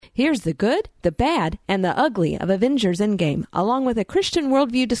Here's the good, the bad, and the ugly of Avengers Endgame, along with a Christian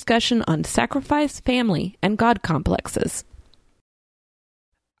worldview discussion on sacrifice, family, and God complexes.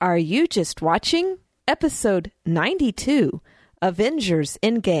 Are you just watching? Episode 92, Avengers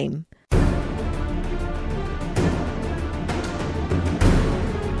Endgame.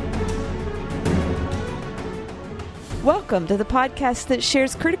 Welcome to the podcast that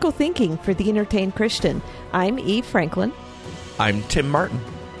shares critical thinking for the entertained Christian. I'm Eve Franklin. I'm Tim Martin.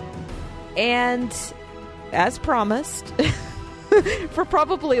 And as promised, for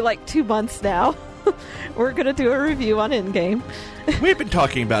probably like 2 months now, we're going to do a review on Endgame. We've been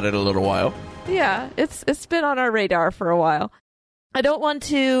talking about it a little while. Yeah, it's been on our radar for a while. I don't want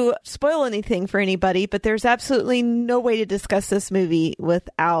to spoil anything for anybody, but there's absolutely no way to discuss this movie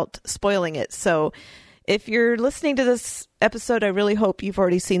without spoiling it. So if you're listening to this episode, I really hope you've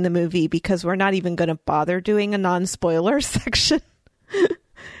already seen the movie, because we're not even going to bother doing a non-spoiler section.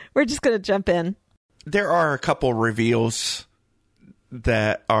 We're just going to jump in. There are a couple reveals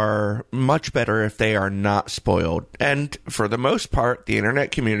that are much better if they are not spoiled. And for the most part, the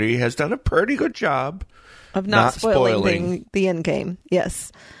internet community has done a pretty good job of not spoiling the end game.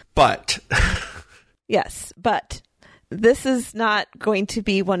 Yes. But. Yes, but this is not going to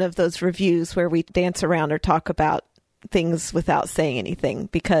be one of those reviews where we dance around or talk about things without saying anything,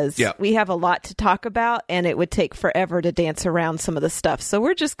 because we have a lot to talk about and it would take forever to dance around some of the stuff. So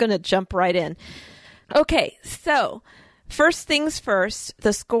we're just going to jump right in. Okay, so first things first,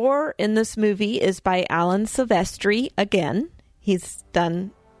 the score in this movie is by Alan Silvestri again. He's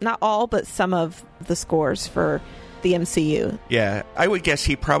done not all, but some of the scores for the MCU. Yeah, I would guess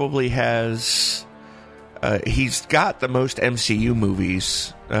he probably has. He's got the most MCU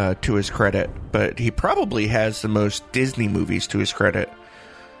movies to his credit, but he probably has the most Disney movies to his credit,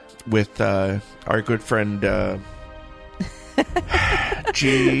 with our good friend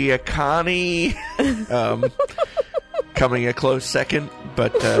Giacchini coming a close second.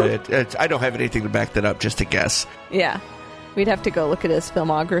 But I don't have anything to back that up, just a guess. Yeah, we'd have to go look at his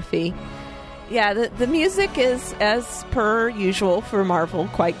filmography. Yeah, the music is, as per usual for Marvel,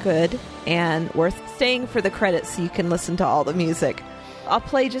 quite good and worth staying for the credits so you can listen to all the music. I'll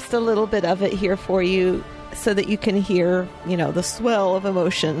play just a little bit of it here for you so that you can hear, the swell of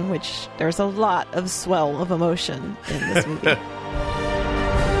emotion, which there's a lot of swell of emotion in this movie.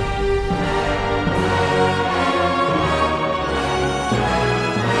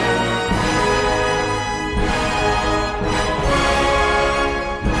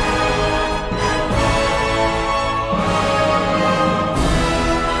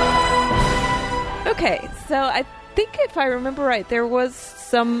 Okay, so I think if I remember right, there was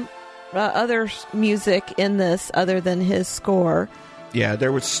some other music in this other than his score. Yeah,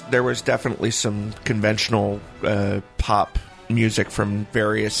 there was definitely some conventional pop music from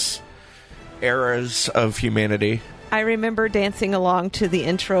various eras of humanity. I remember dancing along to the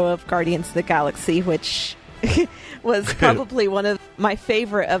intro of Guardians of the Galaxy, which was probably one of my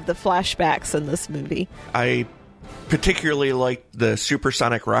favorite of the flashbacks in this movie. I particularly liked the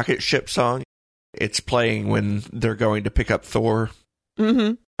supersonic rocket ship song. It's playing when they're going to pick up Thor.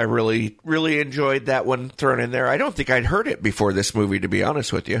 Mm-hmm. I really, really enjoyed that one thrown in there. I don't think I'd heard it before this movie, to be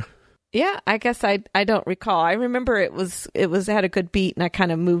honest with you. Yeah, I guess I don't recall. I remember it had a good beat, and I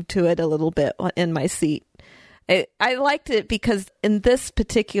kind of moved to it a little bit in my seat. I liked it because in this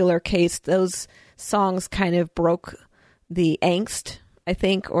particular case, those songs kind of broke the angst, I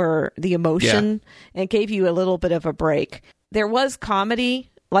think, or the emotion, and gave you a little bit of a break. There was comedy,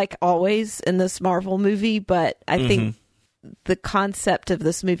 like always in this Marvel movie, but I think the concept of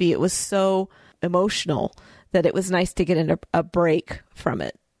this movie, it was so emotional that it was nice to get a break from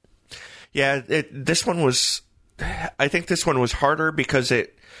it. Yeah, I think this one was harder because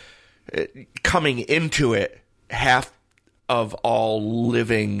it coming into it, half of all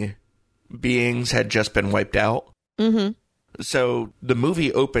living beings had just been wiped out. Mm-hmm. So the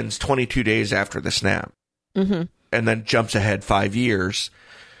movie opens 22 days after the snap, and then jumps ahead 5 years.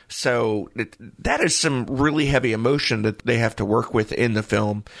 So that is some really heavy emotion that they have to work with in the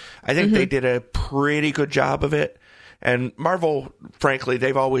film. I think they did a pretty good job of it. And Marvel, frankly,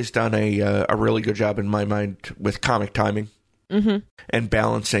 they've always done a really good job in my mind with comic timing and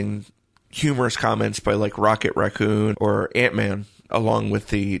balancing humorous comments by like Rocket Raccoon or Ant-Man along with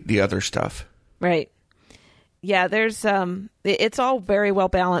the other stuff. Right. Yeah, there's it's all very well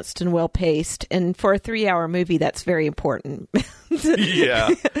balanced and well paced, and for a 3-hour movie, that's very important. Yeah.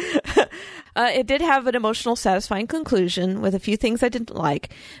 It did have an emotional, satisfying conclusion with a few things I didn't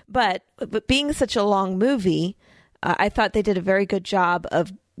like, but being such a long movie, I thought they did a very good job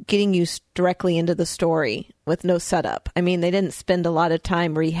of getting you directly into the story with no setup. I mean, they didn't spend a lot of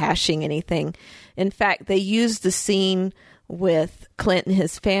time rehashing anything. In fact, they used the scene with Clint and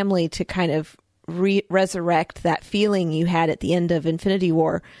his family to kind of resurrect that feeling you had at the end of Infinity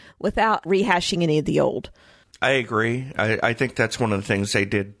War without rehashing any of the old. I agree. I think that's one of the things they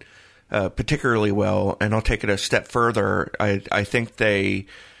did particularly well, and I'll take it a step further. I think they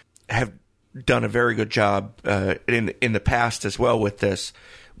have done a very good job in the past as well with this,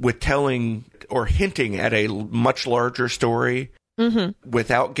 with telling or hinting at a much larger story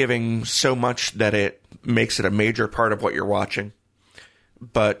without giving so much that it makes it a major part of what you're watching,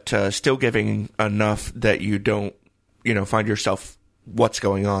 but still giving enough that you don't, find yourself what's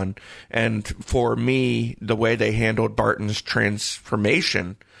going on. And for me, the way they handled Barton's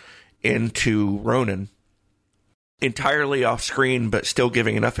transformation into Ronan, entirely off screen, but still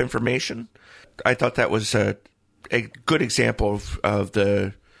giving enough information, I thought that was a good example of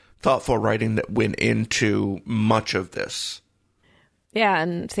the thoughtful writing that went into much of this. Yeah,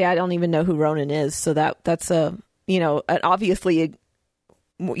 and see, I don't even know who Ronan is, so that's obviously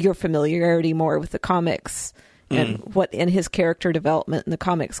your familiarity more with the comics and what in his character development in the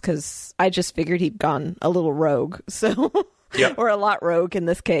comics, because I just figured he'd gone a little rogue, so yep. Or a lot rogue in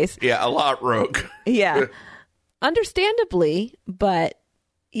this case. Yeah, a lot rogue. Yeah, understandably, but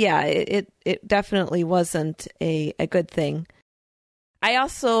yeah, it definitely wasn't a good thing. I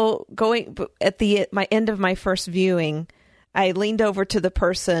also, my end of my first viewing, I leaned over to the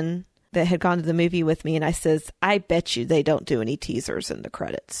person that had gone to the movie with me and I says, I bet you they don't do any teasers in the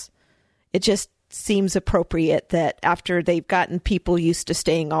credits. It just seems appropriate that after they've gotten people used to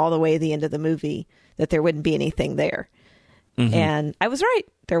staying all the way to the end of the movie, that there wouldn't be anything there. Mm-hmm. And I was right.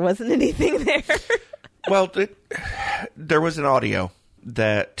 There wasn't anything there. Well, there was an audio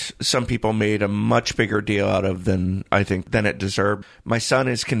that some people made a much bigger deal out of than it deserved. My son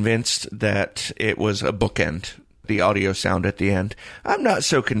is convinced that it was a bookend, the audio sound at the end. I'm not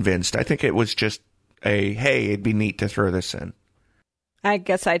so convinced. I think it was just hey, it'd be neat to throw this in. I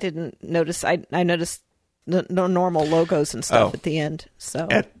guess I didn't notice. I noticed the normal logos and stuff at the end. So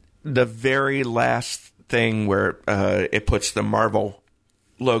at the very last thing where it puts the Marvel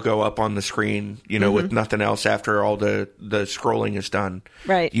logo up on the screen, with nothing else after all the scrolling is done.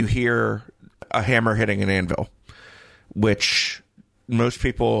 Right. You hear a hammer hitting an anvil, which most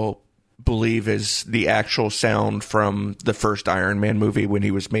people believe is the actual sound from the first Iron Man movie when he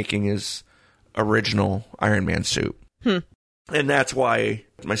was making his original Iron Man suit. And that's why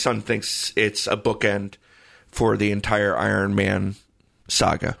my son thinks it's a bookend for the entire Iron Man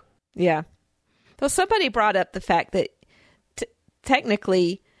saga. Yeah. Well, somebody brought up the fact that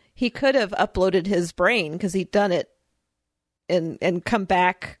technically he could have uploaded his brain because he'd done it and come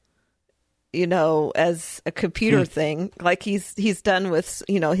back, as a computer thing, like he's done with,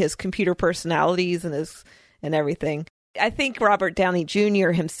 his computer personalities and everything. I think Robert Downey Jr.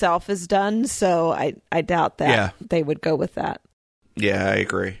 himself is done, so I doubt that they would go with that. Yeah, I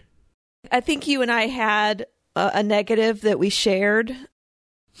agree. I think you and I had a negative that we shared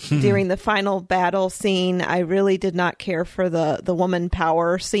during the final battle scene. I really did not care for the woman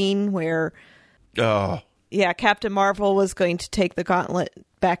power scene where Captain Marvel was going to take the gauntlet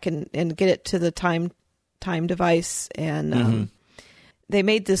back and get it to the time device, and they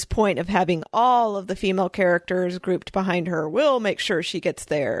made this point of having all of the female characters grouped behind her. We'll make sure she gets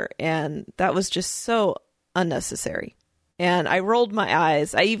there. And that was just so unnecessary. And I rolled my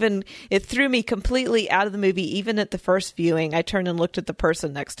eyes. It threw me completely out of the movie. Even at the first viewing, I turned and looked at the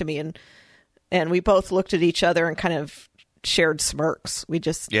person next to me and we both looked at each other and kind of shared smirks. We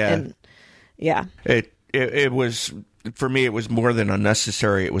just, It was, for me, it was more than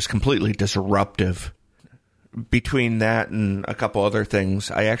unnecessary. It was completely disruptive. Between that and a couple other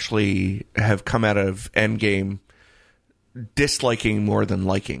things, I actually have come out of Endgame disliking more than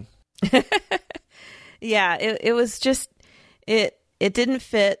liking. Yeah, it was just, it didn't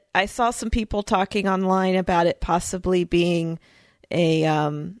fit. I saw some people talking online about it possibly being a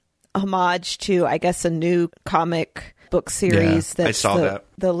homage to, I guess, a new comic book series. I saw that.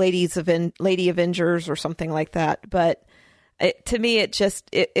 The Lady Avengers or something like that. But to me,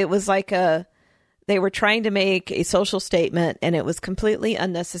 it was like they were trying to make a social statement, and it was completely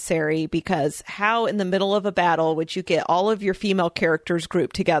unnecessary because how in the middle of a battle would you get all of your female characters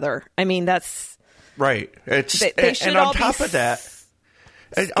grouped together? I mean, that's right. And on top of that,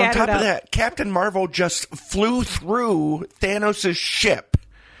 Captain Marvel just flew through Thanos' ship,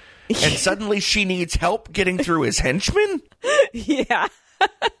 and suddenly she needs help getting through his henchmen? Yeah.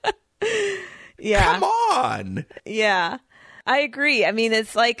 Yeah. Come on. Yeah. I agree. I mean,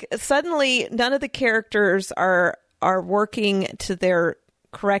 it's like suddenly none of the characters are working to their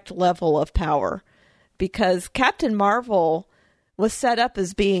correct level of power, because Captain Marvel was set up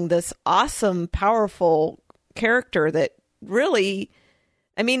as being this awesome, powerful character that really,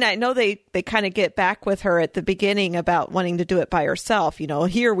 I mean, I know they kind of get back with her at the beginning about wanting to do it by herself,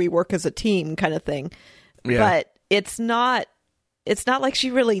 here we work as a team kind of thing. Yeah. But it's not like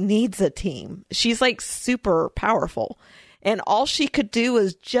she really needs a team. She's like super powerful. And all she could do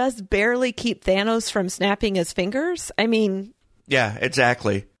was just barely keep Thanos from snapping his fingers. I mean... Yeah,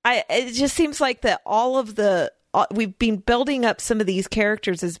 exactly. It just seems like that we've been building up some of these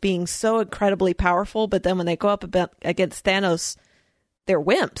characters as being so incredibly powerful, but then when they go up against Thanos, they're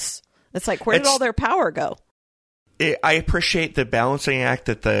wimps. It's like, where did all their power go? I appreciate the balancing act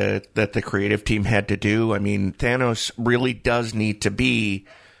that the creative team had to do. I mean, Thanos really does need to be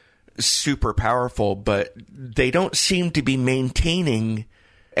super powerful, but they don't seem to be maintaining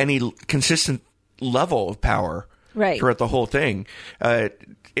any consistent level of power throughout the whole thing.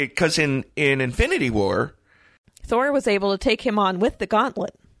 Because in Infinity War, Thor was able to take him on with the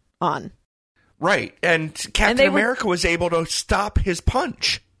gauntlet on. Right, and Captain America was able to stop his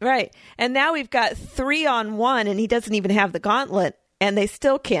punch. Right, and now we've got 3-on-1, and he doesn't even have the gauntlet, and they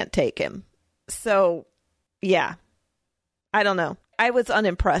still can't take him. So, yeah, I don't know. I was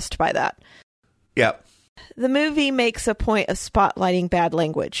unimpressed by that. Yep. The movie makes a point of spotlighting bad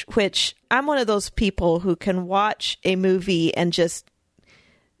language, which I'm one of those people who can watch a movie and just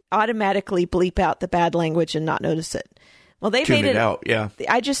automatically bleep out the bad language and not notice it. Well, they made it out. Yeah.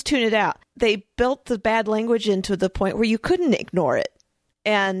 I just tune it out. They built the bad language into the point where you couldn't ignore it.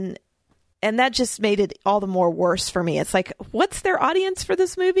 And that just made it all the more worse for me. It's like, what's their audience for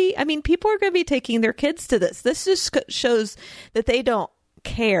this movie? I mean, people are going to be taking their kids to this. This just shows that they don't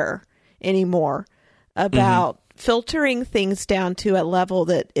care anymore about filtering things down to a level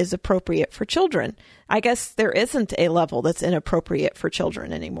that is appropriate for children. I guess there isn't a level that's inappropriate for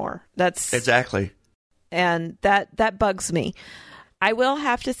children anymore. That's exactly. And that bugs me. I will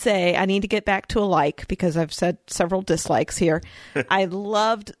have to say, I need to get back to a like, because I've said several dislikes here. I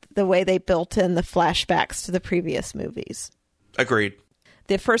loved the way they built in the flashbacks to the previous movies. Agreed.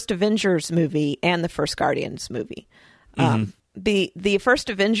 The first Avengers movie and the first Guardians movie. The first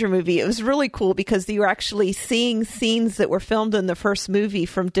Avenger movie, it was really cool because you were actually seeing scenes that were filmed in the first movie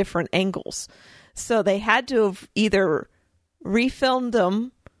from different angles. So they had to have either refilmed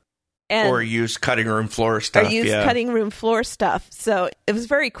them or use cutting room floor stuff. Cutting room floor stuff. So it was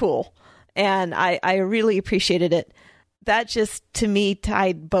very cool. And I really appreciated it. That just, to me,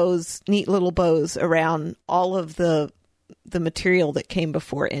 tied neat little bows around all of the material that came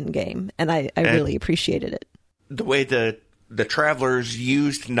before Endgame. And I really appreciated it. The way the travelers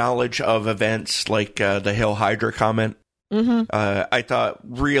used knowledge of events like the Hail Hydra comment, I thought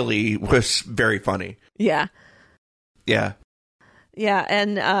really was very funny. Yeah. Yeah. Yeah,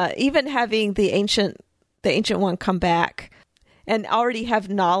 and even having the ancient one come back and already have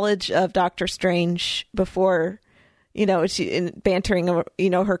knowledge of Doctor Strange before, she bantering,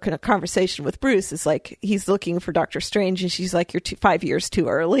 her kind of conversation with Bruce is like, he's looking for Doctor Strange, and she's like, you're 5 years too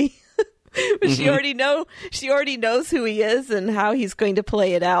early. But she already knows who he is and how he's going to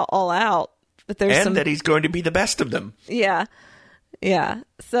play it all out. But that he's going to be the best of them. Yeah. Yeah.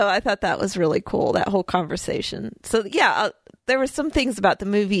 So I thought that was really cool, that whole conversation. So yeah, there were some things about the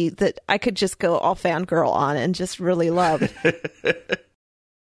movie that I could just go all fangirl on and just really love.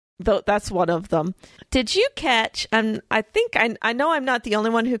 Though that's one of them. Did you catch, and I think I know I'm not the only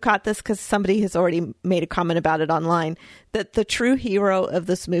one who caught this because somebody has already made a comment about it online, that the true hero of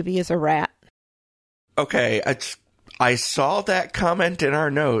this movie is a rat? Okay, I saw that comment in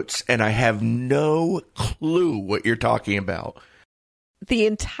our notes, and I have no clue what you're talking about. The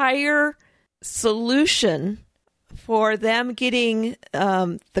entire solution for them getting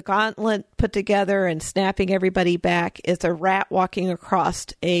the gauntlet put together and snapping everybody back is a rat walking across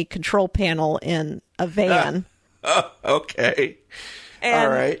a control panel in a van. Okay. And all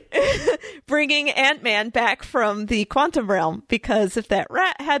right. Bringing Ant-Man back from the quantum realm, because if that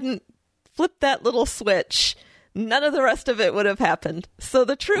rat hadn't flipped that little switch, none of the rest of it would have happened. So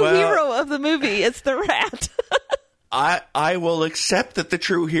the true hero of the movie is the rat. I will accept that the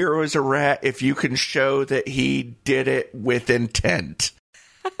true hero is a rat if you can show that he did it with intent.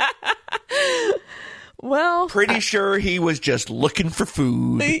 Well, pretty sure he was just looking for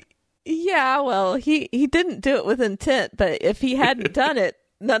food. Yeah, well, he didn't do it with intent, but if he hadn't done it,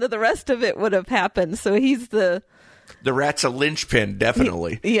 none of the rest of it would have happened. So he's the rat's a linchpin,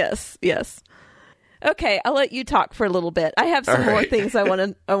 definitely. Yes. Okay, I'll let you talk for a little bit. I have some more things I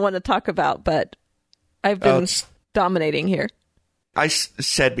want to talk about, but I've been dominating here. I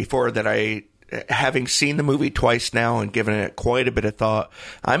said before that I having seen the movie twice now and given it quite a bit of thought,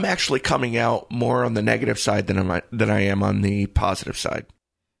 I'm actually coming out more on the negative side than I am on the positive side.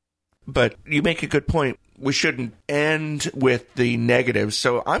 But you make a good point. We shouldn't end with the negatives.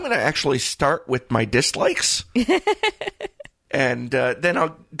 So I'm going to actually start with my dislikes. And then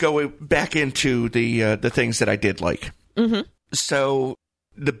I'll go back into the things that I did like. Mm-hmm. So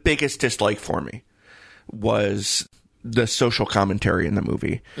the biggest dislike for me was the social commentary in the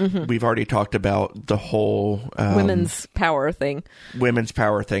movie. Mm-hmm. We've already talked about the whole women's power thing.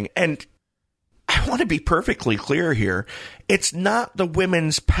 And I want to be perfectly clear here. It's not the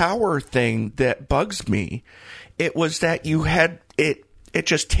women's power thing that bugs me. It was that you had it. It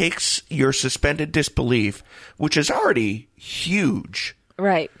just takes your suspended disbelief, which is already huge.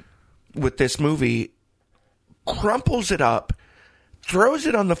 Right. With this movie, crumples it up, throws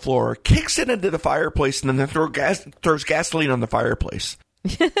it on the floor, kicks it into the fireplace, and then throws gasoline on the fireplace.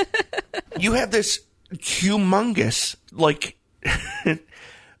 You have this humongous, like,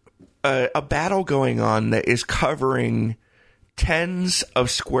 a battle going on that is covering tens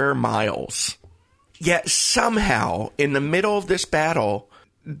of square miles. Yet somehow, in the middle of this battle,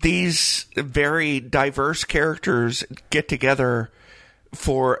 these very diverse characters get together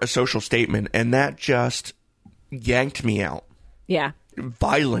for a social statement, and that just yanked me out. Yeah.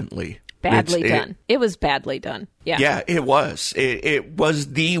 Violently. Badly done. It was badly done. Yeah. Yeah, it was. It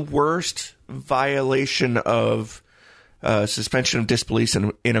was the worst violation of suspension of disbelief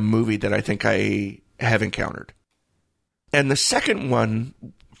in a movie that I think I have encountered. And the second one,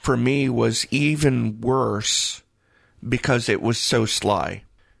 for me, was even worse because it was so sly.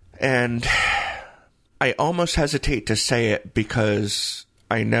 And I almost hesitate to say it because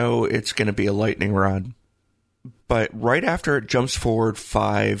I know it's going to be a lightning rod. But right after it jumps forward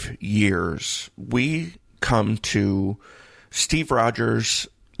 5 years, we come to Steve Rogers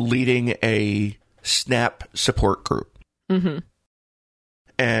leading a SNAP support group. Mm-hmm.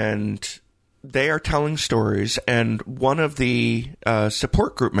 And they are telling stories, and one of the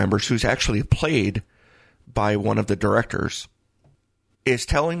support group members, who's actually played by one of the directors, is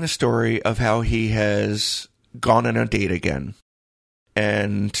telling the story of how he has gone on a date again.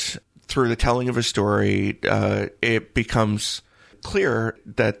 And through the telling of his story, it becomes clear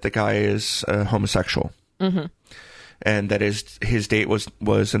that the guy is homosexual. Mm-hmm. And that his date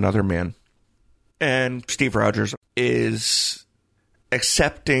was another man. And Steve Rogers is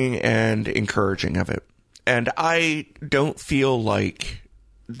accepting and encouraging of it. And I don't feel like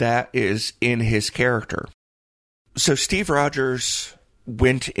that is in his character. So Steve Rogers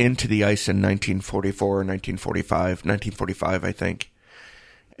went into the ice in 1945, I think,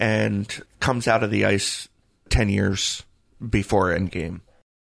 and comes out of the ice 10 years before Endgame.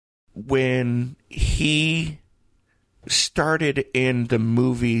 When he started in the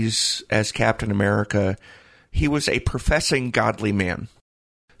movies as Captain America, he was a professing godly man.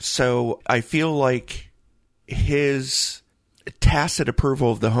 So I feel like his tacit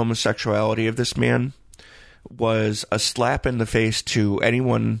approval of the homosexuality of this man was a slap in the face to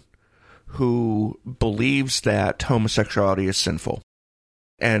anyone who believes that homosexuality is sinful.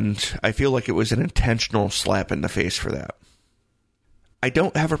 And I feel like it was an intentional slap in the face for that. I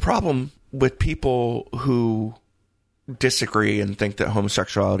don't have a problem with people who disagree and think that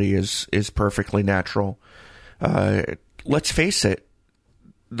homosexuality is perfectly natural. Let's face it,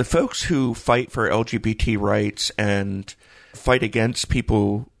 the folks who fight for LGBT rights and fight against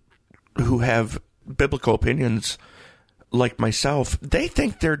people who have biblical opinions like myself, they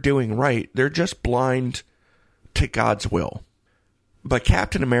think they're doing right. They're just blind to God's will. But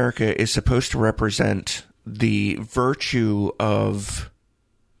Captain America is supposed to represent the virtue of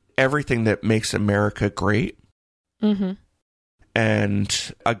everything that makes America great. Mm-hmm.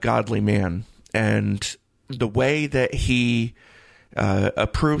 And a godly man. And the way that he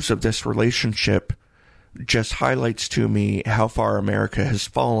approves of this relationship just highlights to me how far America has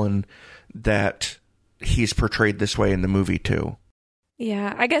fallen, that he's portrayed this way in the movie too.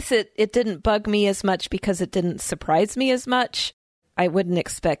 Yeah, I guess it didn't bug me as much because it didn't surprise me as much. I wouldn't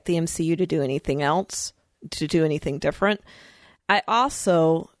expect the MCU to do anything else, to do anything different. I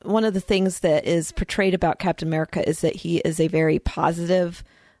also, one of the things that is portrayed about Captain America is that he is a very positive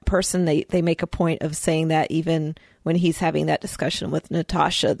person. They make a point of saying that even when he's having that discussion with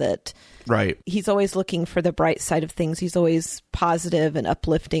Natasha, that right, he's always looking for the bright side of things. He's always positive and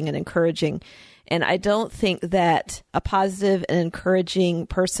uplifting and encouraging. And I don't think that a positive and encouraging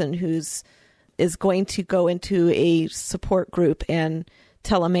person is going to go into a support group and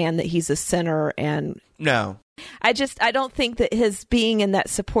tell a man that he's a sinner. And no, I don't think that his being in that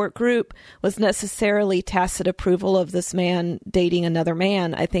support group was necessarily tacit approval of this man dating another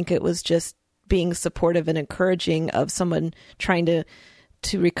man. I think it was just being supportive and encouraging of someone trying to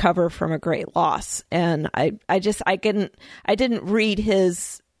recover from a great loss. And I didn't read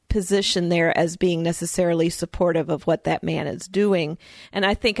his position there as being necessarily supportive of what that man is doing. And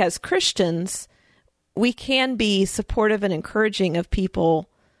I think as Christians, we can be supportive and encouraging of people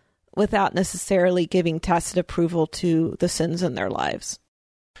without necessarily giving tacit approval to the sins in their lives.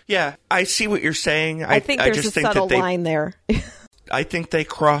 Yeah, I see what you're saying. I think there's a subtle line there. I think they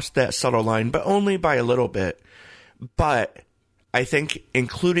crossed that subtle line, but only by a little bit. But I think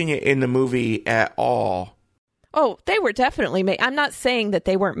including it in the movie at all. Oh, they were definitely I'm not saying that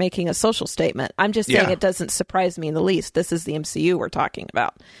they weren't making a social statement. I'm just saying it doesn't surprise me in the least. This is the MCU we're talking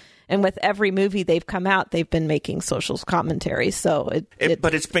about. And with every movie they've come out, they've been making social commentary. So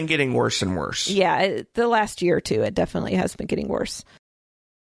but it's been getting worse and worse. Yeah, the last year or two, it definitely has been getting worse.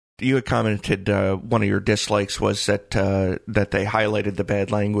 You had commented one of your dislikes was that they highlighted the bad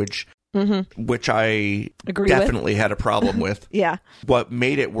language, which I definitely had a problem with. Yeah. What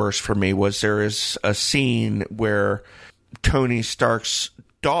made it worse for me was there is a scene where Tony Stark's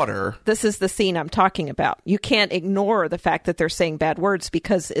daughter... This is the scene I'm talking about. You can't ignore the fact that they're saying bad words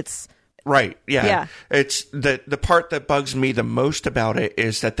because it's... Right, yeah. It's the part that bugs me the most about it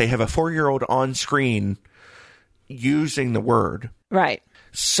is that they have a 4-year-old on screen using the word. Right.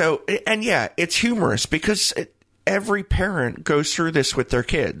 So, and yeah, it's humorous because every parent goes through this with their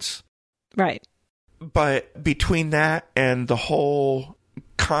kids. Right. But between that and the whole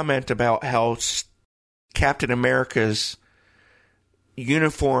comment about how Captain America's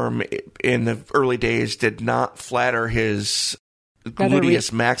uniform in the early days did not flatter his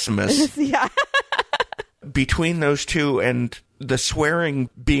gluteus maximus. Yeah. Between those two and the swearing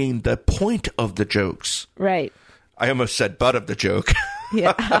being the point of the jokes. Right. I almost said butt of the joke.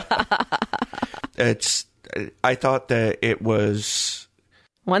 Yeah. I thought that it was...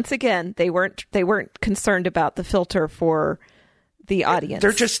 Once again, they weren't concerned about the filter for the audience.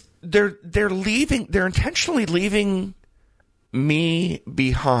 They're leaving, they're intentionally leaving me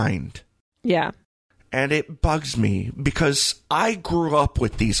behind. Yeah. And it bugs me because I grew up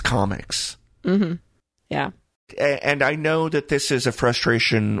with these comics. Mm-hmm. Yeah. And I know that this is a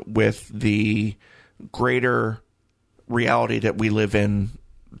frustration with the greater reality that we live in,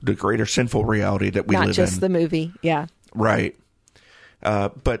 the greater sinful reality that we live in. Not just the movie, yeah. Right.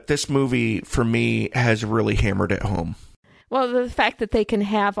 But this movie, for me, has really hammered it home. Well, the fact that they can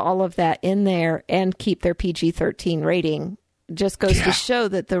have all of that in there and keep their PG-13 rating just goes to show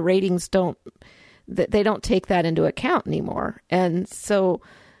that the ratings don't take that into account anymore. And so,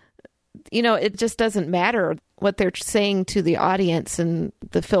 it just doesn't matter what they're saying to the audience and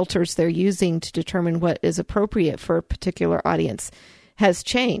the filters they're using to determine what is appropriate for a particular audience has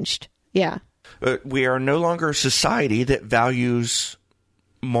changed. Yeah. We are no longer a society that values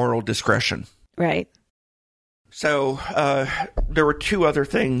moral discretion. Right. So there were two other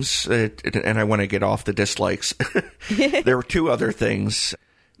things, and I want to get off the dislikes. There were two other things.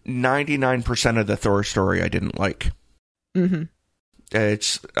 99% of the Thor story I didn't like. Mm-hmm.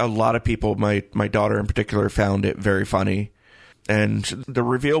 It's a lot of people, my daughter in particular, found it very funny. And the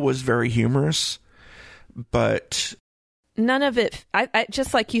reveal was very humorous, but... None of it, I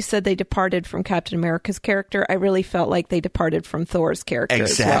just like you said, they departed from Captain America's character. I really felt like they departed from Thor's character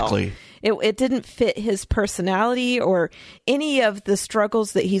exactly. as well. It didn't fit his personality or any of the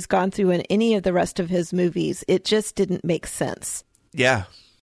struggles that he's gone through in any of the rest of his movies. It just didn't make sense. Yeah.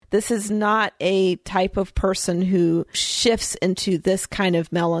 This is not a type of person who shifts into this kind of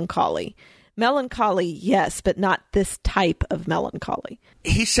melancholy. Melancholy, yes, but not this type of melancholy.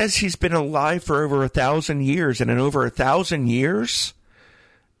 He says he's been alive for over 1,000 years, and in over 1,000 years,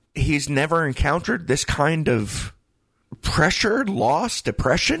 he's never encountered this kind of pressure, loss,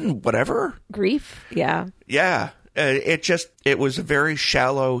 depression, whatever. Grief, yeah. Yeah. It was a very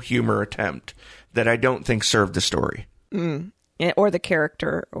shallow humor attempt that I don't think served the story. Or the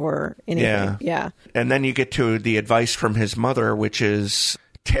character or anything. Yeah. And then you get to the advice from his mother, which is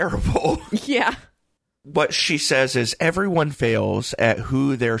terrible. Yeah. What she says is everyone fails at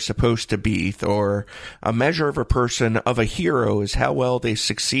who they're supposed to be, Thor. A measure of a person, of a hero, is how well they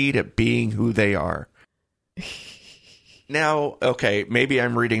succeed at being who they are. Now, okay, maybe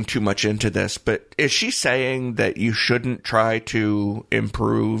I'm reading too much into this, but is she saying that you shouldn't try to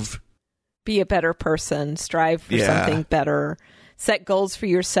improve? Be a better person, strive for something better, set goals for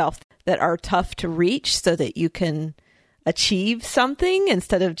yourself that are tough to reach so that you can achieve something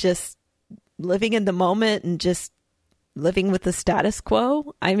instead of just living in the moment and just living with the status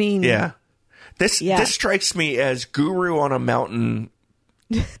quo. I mean, this strikes me as guru on a mountain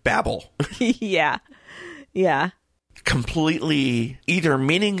babble. Yeah. completely either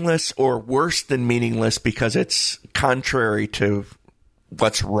meaningless or worse than meaningless because it's contrary to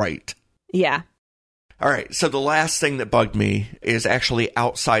what's right. Yeah. All right, so the last thing that bugged me is actually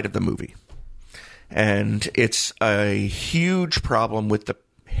outside of the movie. And it's a huge problem with the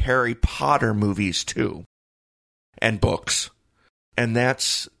Harry Potter movies, too, and books. And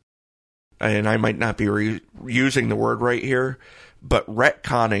that's, and I might not be using the word right here, but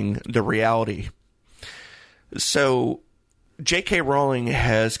retconning the reality. So J.K. Rowling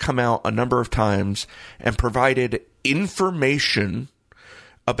has come out a number of times and provided information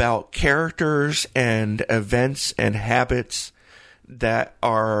about characters and events and habits that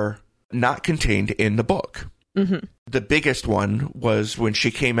are not contained in the book. Mm-hmm. The biggest one was when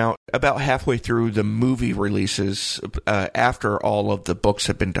she came out about halfway through the movie releases, after all of the books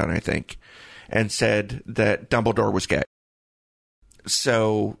had been done, I think, and said that Dumbledore was gay.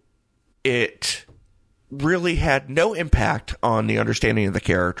 So it really had no impact on the understanding of the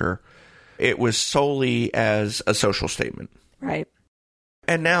character. It was solely as a social statement. Right.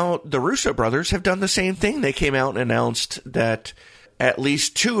 And now the Russo brothers have done the same thing. They came out and announced that at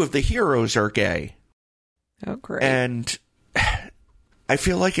least 2 of the heroes are gay. Oh, great. And I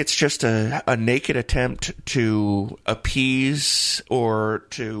feel like it's just a naked attempt to appease or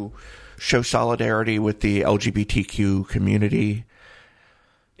to show solidarity with the LGBTQ community.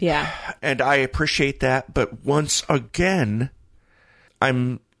 Yeah. And I appreciate that, but once again,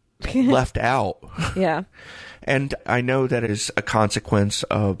 I'm left out. Yeah. And I know that is a consequence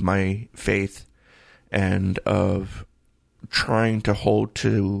of my faith and of trying to hold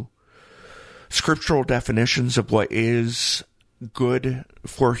to scriptural definitions of what is good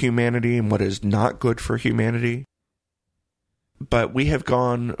for humanity and what is not good for humanity. But we have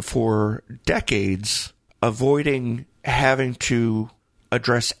gone for decades avoiding having to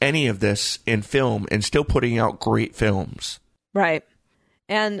address any of this in film and still putting out great films. Right.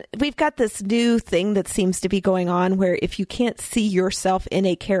 And we've got this new thing that seems to be going on where if you can't see yourself in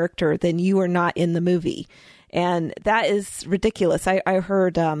a character, then you are not in the movie. And that is ridiculous. I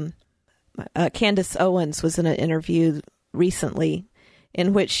heard Candace Owens was in an interview recently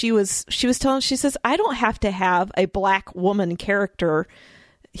in which she was telling, she says, I don't have to have a black woman character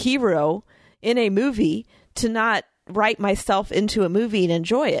hero in a movie to not write myself into a movie and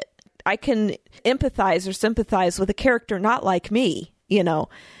enjoy it. I can empathize or sympathize with a character not like me. You know,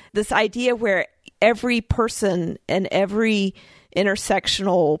 this idea where every person and every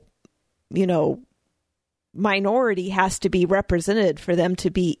intersectional, you know, minority has to be represented for them to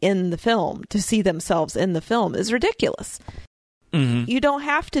be in the film, to see themselves in the film is ridiculous. Mm-hmm. You don't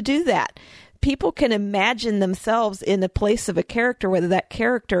have to do that. People can imagine themselves in the place of a character, whether that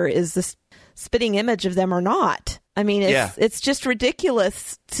character is the spitting image of them or not. I mean, it's just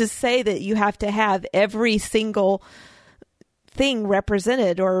ridiculous to say that you have to have every single thing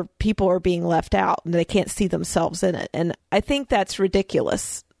represented or people are being left out and they can't see themselves in it. And I think that's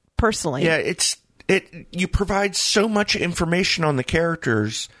ridiculous, personally. Yeah, you provide so much information on the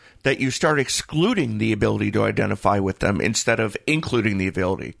characters that you start excluding the ability to identify with them instead of including the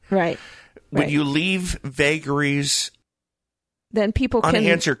ability. Right. When you leave vagaries, then people can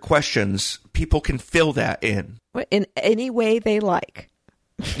unanswered questions, people can fill that in any way they like.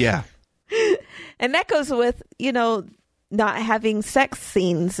 Yeah. And that goes with, you know, not having sex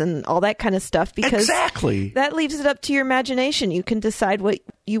scenes and all that kind of stuff, because exactly, that leaves it up to your imagination. You can decide what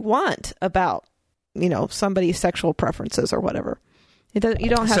you want about, you know, somebody's sexual preferences or whatever. You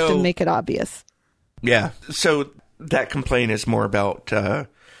don't have to make it obvious. Yeah. So that complaint is more about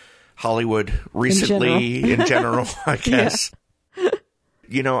Hollywood recently in general, I guess. Yeah.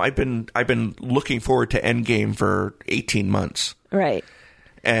 You know, I've been looking forward to Endgame for 18 months. Right.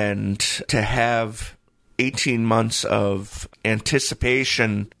 And to have 18 months of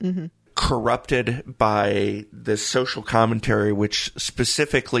anticipation corrupted by the social commentary, which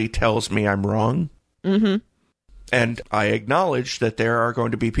specifically tells me I'm wrong. Mm-hmm. And I acknowledge that there are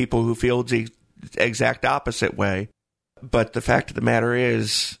going to be people who feel the exact opposite way. But the fact of the matter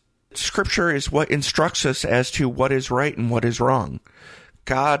is, Scripture is what instructs us as to what is right and what is wrong.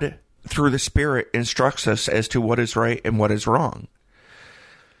 God, through the Spirit, instructs us as to what is right and what is wrong.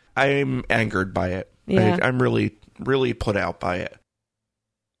 I'm angered by it. Yeah. I'm really, really put out by it.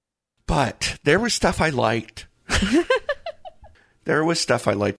 But there was stuff I liked.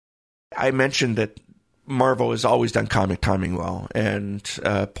 I mentioned that Marvel has always done comic timing well, and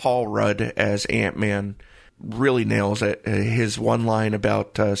Paul Rudd as Ant-Man really nails it. His one line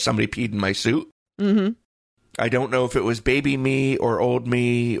about somebody peed in my suit. Mm-hmm. I don't know if it was baby me or old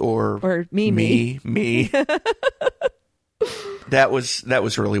me or me. That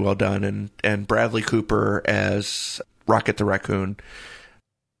was really well done, and Bradley Cooper as Rocket the Raccoon.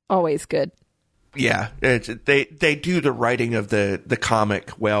 Always good. Yeah, they do the writing of the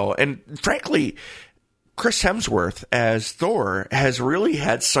comic well. And frankly, Chris Hemsworth as Thor has really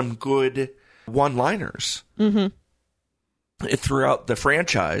had some good one-liners throughout the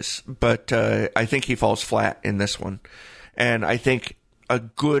franchise, but I think he falls flat in this one. And I think a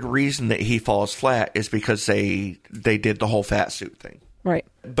good reason that he falls flat is because they did the whole fat suit thing. Right.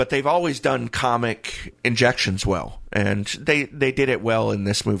 But they've always done comic injections well, and they did it well in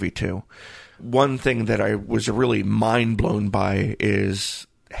this movie too. One thing that I was really mind blown by is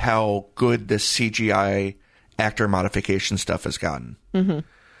how good the CGI actor modification stuff has gotten. Mm-hmm.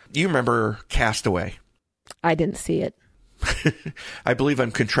 You remember Castaway? I didn't see it. I believe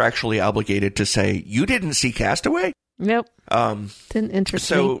I'm contractually obligated to say, you didn't see Castaway? Nope. Didn't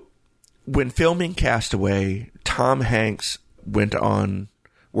interest me. So when filming Castaway, Tom Hanks went on,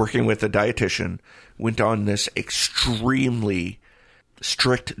 working with a dietitian, went on this extremely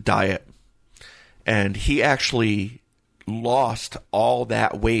strict diet. And he actually lost all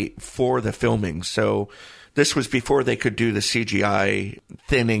that weight for the filming. So this was before they could do the CGI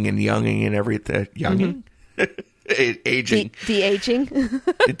thinning and younging and everything. Younging? Aging. De-aging.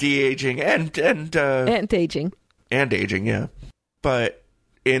 De-aging and aging. And aging, yeah. But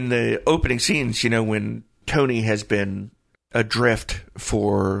in the opening scenes, when Tony has been adrift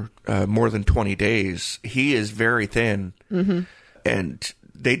for more than 20 days, he is very thin. Mm-hmm. And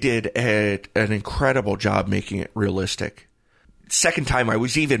they did an incredible job making it realistic. Second time, I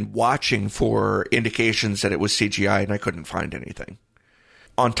was even watching for indications that it was CGI, and I couldn't find anything.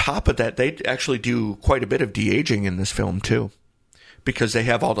 On top of that, they actually do quite a bit of de-aging in this film, too, because they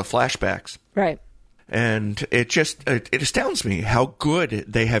have all the flashbacks. Right. And it astounds me how good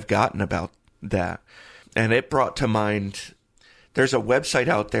they have gotten about that. And it brought to mind, there's a website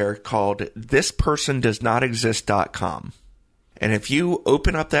out there called thispersondoesnotexist.com. And if you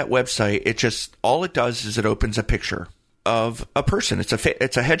open up that website, all it does is it opens a picture of a person. It's a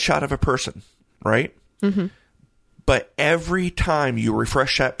headshot of a person, right? Mm-hmm. But every time you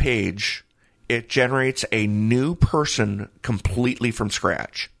refresh that page, it generates a new person completely from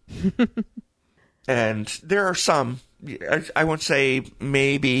scratch. And there are some, I won't say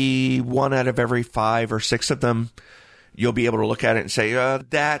maybe 1 out of every 5 or 6 of them, you'll be able to look at it and say,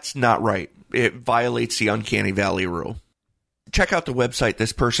 that's not right. It violates the uncanny valley rule. Check out the website,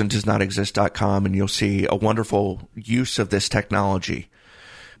 thispersondoesnotexist.com, and you'll see a wonderful use of this technology.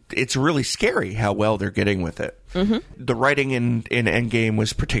 It's really scary how well they're getting with it. Mm-hmm. The writing in Endgame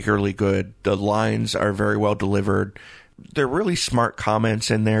was particularly good. The lines are very well delivered. There are really smart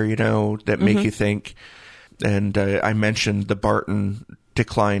comments in there, that make you think. And I mentioned the Barton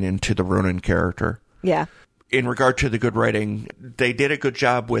decline into the Ronan character. Yeah. In regard to the good writing, they did a good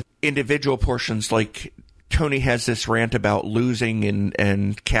job with individual portions, like Tony has this rant about losing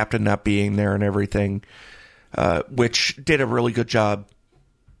and Captain not being there and everything, which did a really good job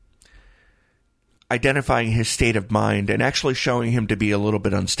identifying his state of mind and actually showing him to be a little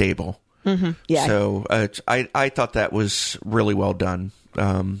bit unstable. Mm-hmm. Yeah. So I thought that was really well done.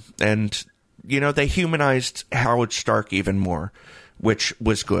 And, they humanized Howard Stark even more, which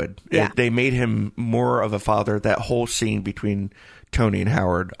was good. Yeah. They made him more of a father. That whole scene between Tony and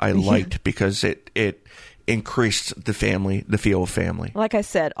Howard I liked because it increased the feel of family. Like I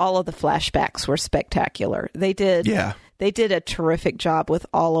said, all of the flashbacks were spectacular. They did a terrific job with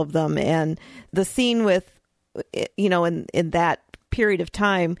all of them. And the scene with, in that period of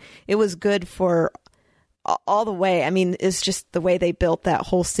time, it was good for all the way. I mean, it's just the way they built that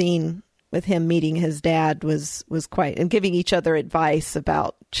whole scene with him meeting his dad was quite, and giving each other advice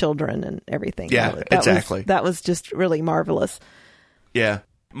about children and everything. Yeah, exactly. That was just really marvelous. Yeah.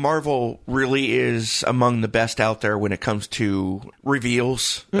 Marvel really is among the best out there when it comes to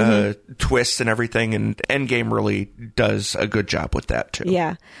reveals, twists and everything, and Endgame really does a good job with that too.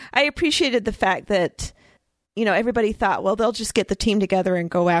 Yeah. I appreciated the fact that, everybody thought, well, they'll just get the team together and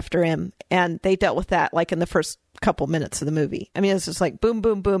go after him, and they dealt with that like in the first couple minutes of the movie. I mean, it's just like boom,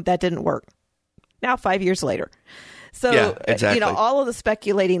 boom, boom, that didn't work. Now 5 years later. So, yeah, exactly. All of the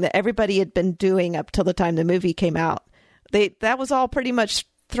speculating that everybody had been doing up till the time the movie came out, that was all pretty much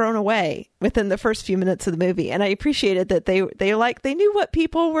thrown away within the first few minutes of the movie. And I appreciated that they knew what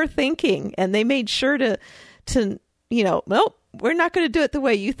people were thinking, and they made sure to nope, we're not going to do it the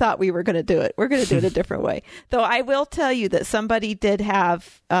way you thought we were going to do it. We're going to do it a different way. Though I will tell you that somebody did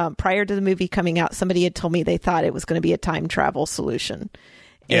have, prior to the movie coming out, somebody had told me they thought it was going to be a time travel solution.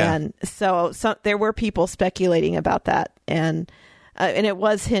 Yeah. And so there were people speculating about that. And it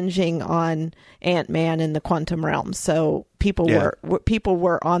was hinging on Ant-Man in the quantum realm. So people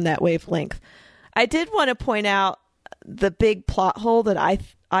were on that wavelength. I did want to point out the big plot hole that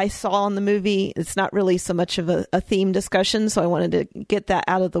I saw in the movie. It's not really so much of a theme discussion, so I wanted to get that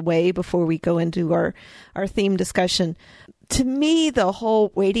out of the way before we go into our theme discussion. To me, the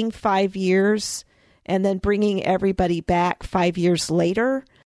whole waiting 5 years and then bringing everybody back 5 years later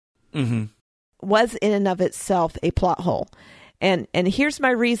was in and of itself a plot hole. And here's my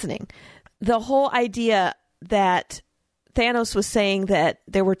reasoning. The whole idea that Thanos was saying that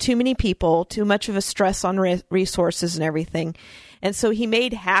there were too many people, too much of a stress on resources and everything. And so he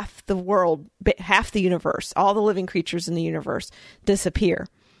made half the world, half the universe, all the living creatures in the universe disappear.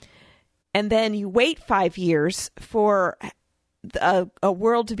 And then you wait 5 years for a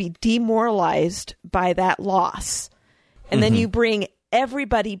world to be demoralized by that loss. And then you bring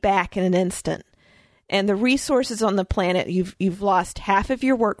everybody back in an instant. And the resources on the planet, you've lost half of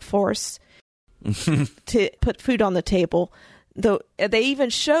your workforce to put food on the table. Though they even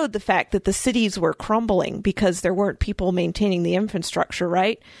showed the fact that the cities were crumbling because there weren't people maintaining the infrastructure,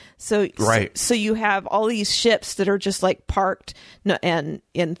 right? So you have all these ships that are just like parked and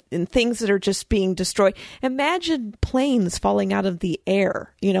things that are just being destroyed. Imagine planes falling out of the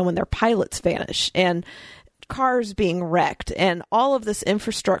air, when their pilots vanish, and cars being wrecked, and all of this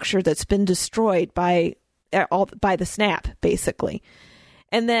infrastructure that's been destroyed by the snap, basically.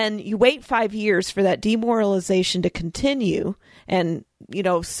 And then you wait 5 years for that demoralization to continue and,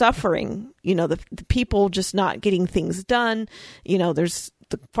 suffering, the people just not getting things done. There's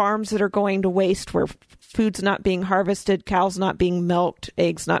the farms that are going to waste where food's not being harvested, cows not being milked,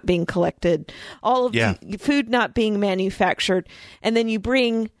 eggs not being collected, all of the food not being manufactured. And then you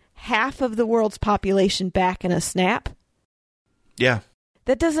bring half of the world's population back in a snap. Yeah.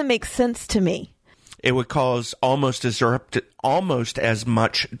 That doesn't make sense to me. It would cause almost as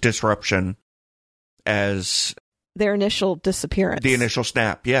much disruption as their initial disappearance. The initial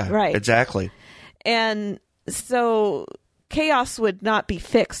snap, yeah. Right. Exactly. And so chaos would not be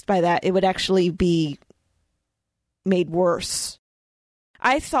fixed by that. It would actually be made worse.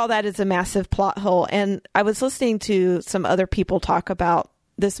 I saw that as a massive plot hole. And I was listening to some other people talk about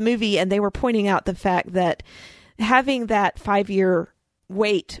this movie, and they were pointing out the fact that having that 5-year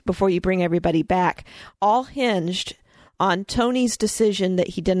wait before you bring everybody back all hinged on Tony's decision that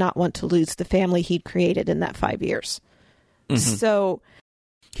he did not want to lose the family he'd created in that 5 years. So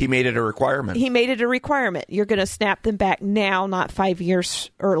he made it a requirement. You're going to snap them back now, not 5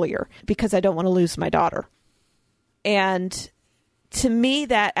 years earlier, because I don't want to lose my daughter. And to me,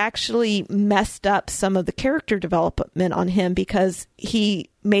 that actually messed up some of the character development on him, because he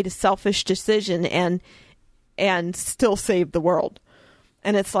made a selfish decision and still saved the world.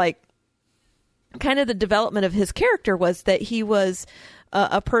 And it's like, kind of the development of his character was that he was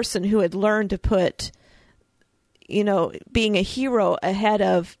a person who had learned to put, being a hero ahead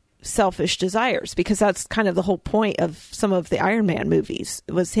of selfish desires, because that's kind of the whole point of some of the Iron Man movies.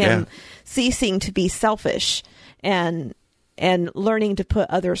 It was him ceasing to be selfish and learning to put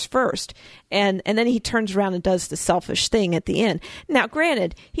others first. And then he turns around and does the selfish thing at the end. Now,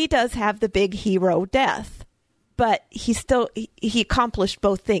 granted, he does have the big hero death. But he accomplished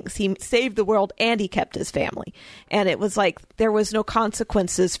both things. He saved the world and he kept his family. And it was like there was no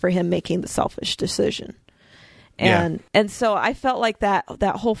consequences for him making the selfish decision. And so I felt like that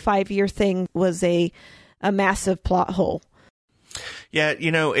whole 5-year thing was a massive plot hole. Yeah,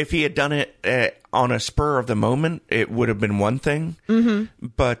 if he had done it on a spur of the moment, it would have been one thing.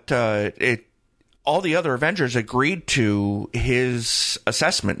 But all the other Avengers agreed to his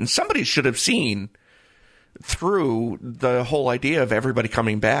assessment. And somebody should have seen through the whole idea of everybody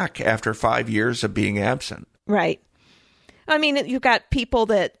coming back after 5 years of being absent. Right. I mean, you've got people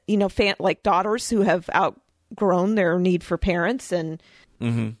that, like daughters who have outgrown their need for parents. And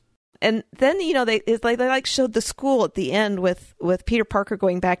and then, they showed the school at the end with Peter Parker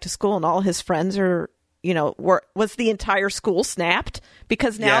going back to school, and all his friends are, was the entire school snapped?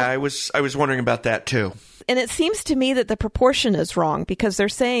 Because now... Yeah, I was wondering about that too. And it seems to me that the proportion is wrong, because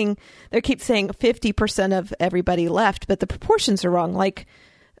they keep saying 50% of everybody left, but the proportions are wrong. Like,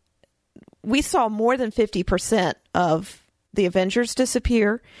 we saw more than 50% of the Avengers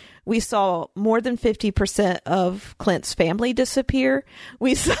disappear. We saw more than 50% of Clint's family disappear.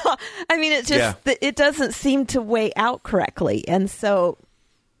 We saw, it doesn't seem to weigh out correctly. And so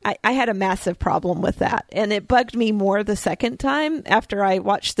I had a massive problem with that. And it bugged me more the second time. After I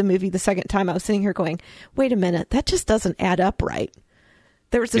watched the movie the second time, I was sitting here going, wait a minute, that just doesn't add up right.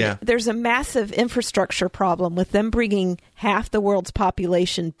 There's a massive infrastructure problem with them bringing half the world's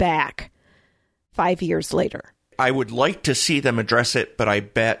population back 5 years later. I would like to see them address it, but I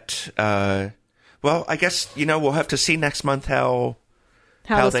bet, I guess, we'll have to see next month how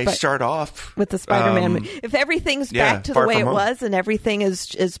how they start off with the Spider-Man movie. If everything's back to the way it was and everything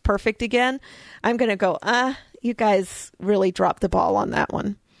is perfect again, I'm going to go, you guys really dropped the ball on that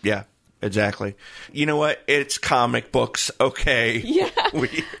one. Yeah, exactly. You know what? It's comic books. Okay. Yeah. we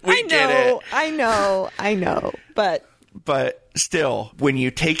get it. I know. But still, when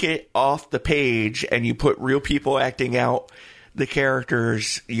you take it off the page and you put real people acting out the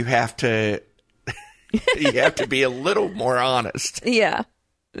characters, you have to be a little more honest. Yeah.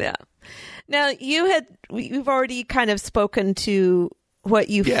 Yeah. Now, you've already kind of spoken to what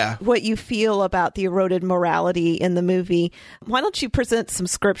you feel about the eroded morality in the movie. Why don't you present some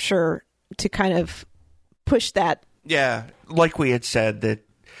scripture to kind of push that? Yeah, like we had said, that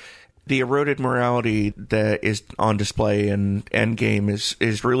the eroded morality that is on display in Endgame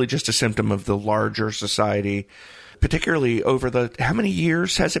is really just a symptom of the larger society, particularly over how many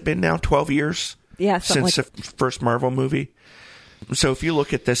years has it been now? 12 years? Yeah, since the first Marvel movie. So if you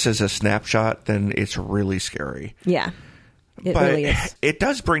look at this as a snapshot, then it's really scary. Yeah, but really is. It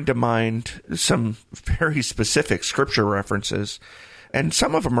does bring to mind some very specific scripture references, and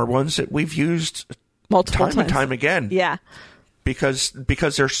some of them are ones that we've used multiple times and time again. Yeah, because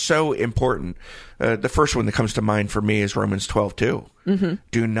they're so important. The first one that comes to mind for me is Romans 12:2. Mm-hmm.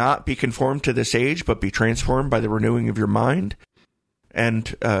 Do not be conformed to this age, but be transformed by the renewing of your mind.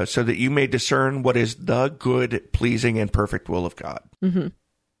 And so that you may discern what is the good, pleasing, and perfect will of God. Mm-hmm.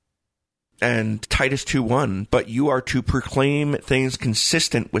 And Titus 2:1, but you are to proclaim things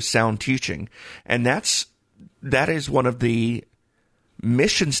consistent with sound teaching. And that is one of the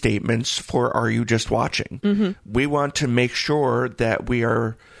mission statements for Are You Just Watching? Mm-hmm. We want to make sure that we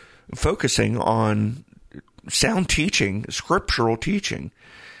are focusing on sound teaching, scriptural teaching.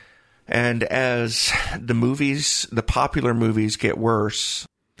 And as the popular movies get worse,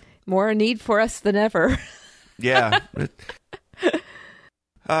 more need for us than ever. Yeah.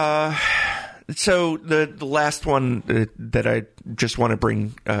 So the last one that I just want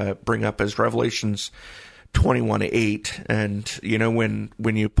to bring up is Revelations 21:8, and you know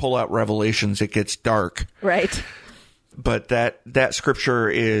when you pull out Revelations, it gets dark, right? But that scripture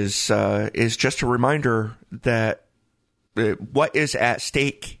is just a reminder that what is at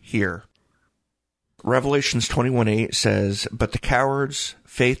stake here. Revelations 21:8 says, "But the cowards,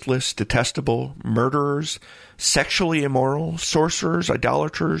 faithless, detestable, murderers, sexually immoral, sorcerers,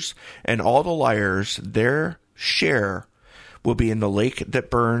 idolaters, and all the liars, their share will be in the lake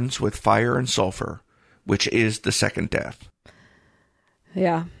that burns with fire and sulfur, which is the second death."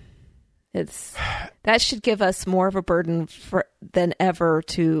 Yeah. That should give us more of a burden than ever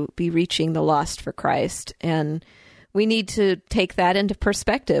to be reaching the lost for Christ. And we need to take that into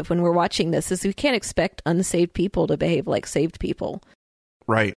perspective when we're watching this, is we can't expect unsaved people to behave like saved people.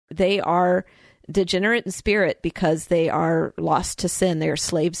 Right. They are degenerate in spirit because they are lost to sin. They are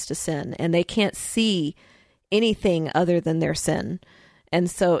slaves to sin, and they can't see anything other than their sin.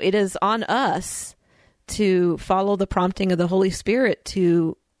 And so it is on us to follow the prompting of the Holy Spirit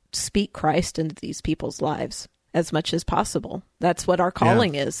to speak Christ into these people's lives as much as possible. That's what our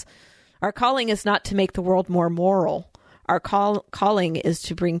calling is. Our calling is not to make the world more moral. Our calling is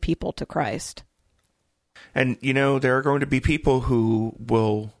to bring people to Christ. And, you know, there are going to be people who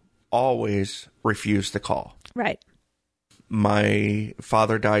will always refuse the call. Right. My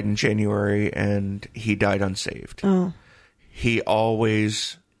father died in January, and he died unsaved. Oh. He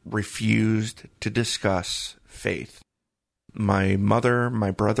always refused to discuss faith. My mother, my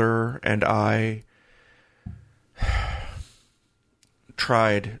brother, and I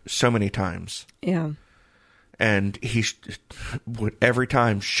tried so many times. Yeah. And he would every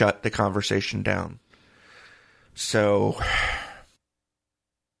time shut the conversation down. So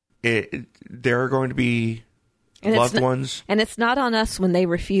there are going to be loved ones. And it's not on us when they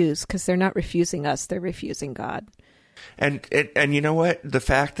refuse, because they're not refusing us, they're refusing God. And you know what? The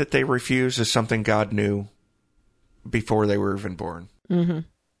fact that they refuse is something God knew before they were even born. Mm-hmm.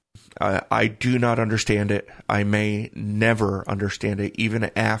 I do not understand it. I may never understand it, even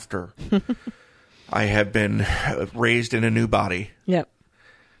after I have been raised in a new body. Yep.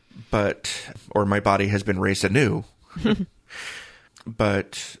 Or my body has been raised anew.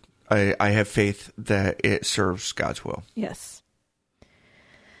 But I have faith that it serves God's will. Yes.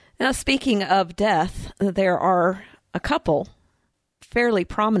 Now, speaking of death, there are a couple fairly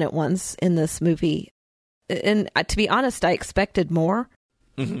prominent ones in this movie. And to be honest, I expected more.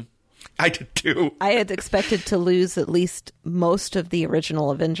 Mm-hmm. I did too. I had expected to lose at least most of the original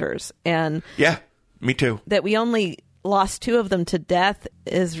Avengers. And yeah, me too. That we only lost two of them to death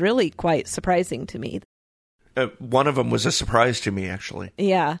is really quite surprising to me. One of them was a surprise to me, actually.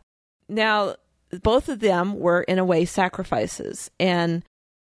 Yeah. Now, both of them were, in a way, sacrifices. And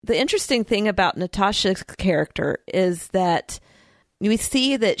the interesting thing about Natasha's character is that we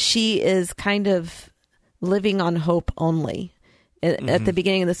see that she is kind of living on hope only. At the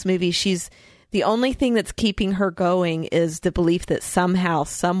beginning of this movie, she's the only thing that's keeping her going is the belief that somehow,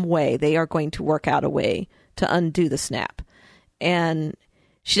 some way, they are going to work out a way to undo the snap. And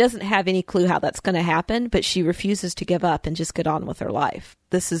she doesn't have any clue how that's going to happen, but she refuses to give up and just get on with her life.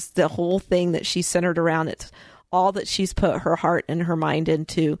 This is the whole thing that she's centered around. It's all that she's put her heart and her mind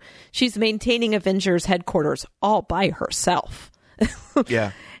into. She's maintaining Avengers headquarters all by herself.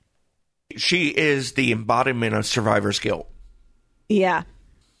 Yeah. She is the embodiment of survivor's guilt. Yeah.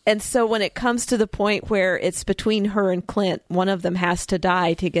 And so when it comes to the point where it's between her and Clint, one of them has to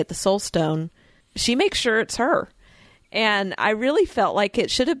die to get the Soul Stone, she makes sure it's her. And I really felt like it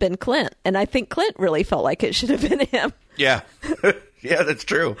should have been Clint. And I think Clint really felt like it should have been him. Yeah. Yeah, that's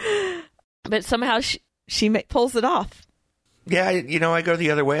true. But somehow she pulls it off. Yeah, I go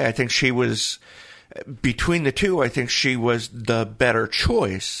the other way. I think she was, between the two, I think she was the better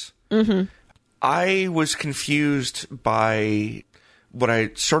choice. Mm-hmm. I was confused by what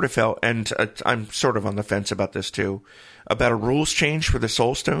I sort of felt, and I'm sort of on the fence about this too, about a rules change for the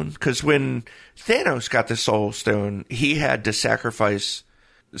Soul Stone. Because when Thanos got the Soul Stone, he had to sacrifice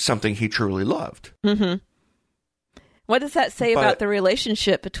something he truly loved. Mm-hmm. What does that say about the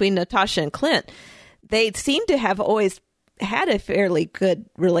relationship between Natasha and Clint? They seem to have always had a fairly good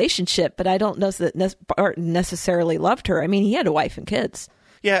relationship, but I don't know that Barton necessarily loved her. I mean, he had a wife and kids.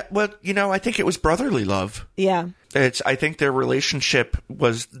 Yeah, well, I think it was brotherly love. Yeah. I think their relationship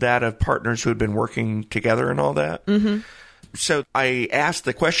was that of partners who had been working together and all that. Mm-hmm. So I asked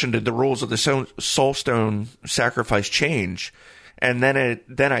the question, did the rules of the Soul Stone sacrifice change? And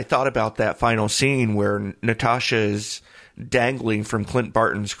then I thought about that final scene where Natasha is dangling from Clint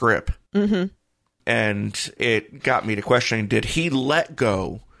Barton's grip. Mm-hmm. And it got me to questioning, did he let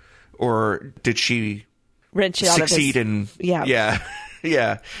go, or did she wrench out succeed of his... Yeah.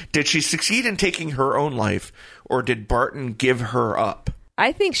 Yeah. Did she succeed in taking her own life, or did Barton give her up?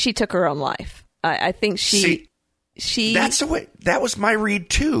 I think she took her own life. I think she... That's the way. That was my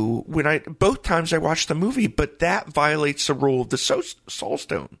read too. Both times I watched the movie, but that violates the rule of the Soul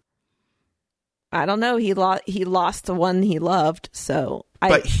Stone. I don't know. He lost the one he loved, so.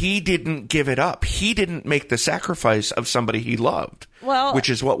 But he didn't give it up. He didn't make the sacrifice of somebody he loved. Well, which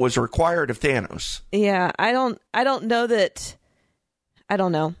is what was required of Thanos. Yeah, I don't know that. I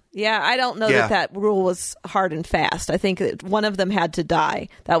don't know. Yeah, I don't know that rule was hard and fast. I think that one of them had to die.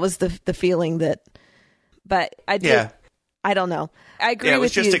 That was the feeling that. But I did. Yeah. I don't know. I agree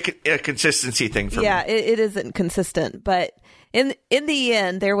with you. It was just a consistency thing for me. Yeah, it isn't consistent. But in the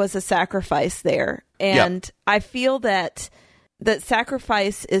end, there was a sacrifice there. And I feel that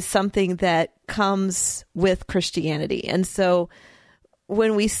sacrifice is something that comes with Christianity. And so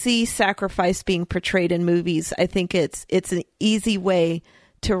when we see sacrifice being portrayed in movies, I think it's an easy way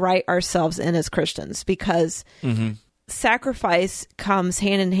to write ourselves in as Christians, because sacrifice comes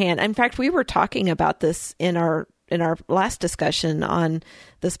hand in hand. In fact, we were talking about this in our last discussion on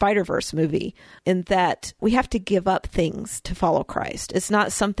the Spider-Verse movie, in that we have to give up things to follow Christ. It's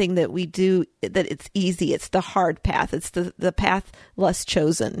not something that we do, that it's easy. It's the hard path. It's the path less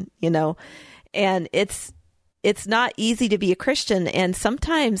chosen, and it's not easy to be a Christian. And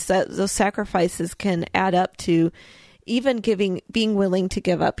sometimes those sacrifices can add up to even being willing to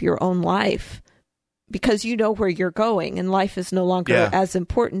give up your own life, because you know where you're going and life is no longer as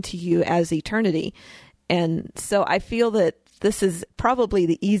important to you as eternity. And so I feel that this is probably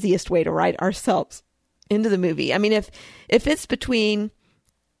the easiest way to write ourselves into the movie. I mean, if it's between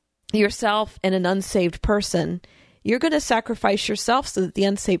yourself and an unsaved person, you're going to sacrifice yourself so that the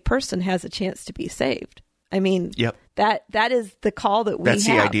unsaved person has a chance to be saved. I mean, that is the call that we have. That's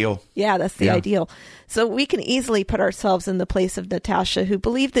the ideal. Yeah, that's the ideal. So we can easily put ourselves in the place of Natasha, who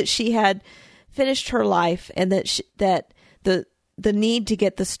believed that she had finished her life, and that the need to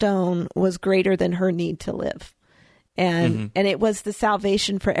get the stone was greater than her need to live. And it was the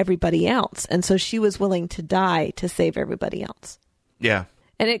salvation for everybody else. And so she was willing to die to save everybody else. Yeah.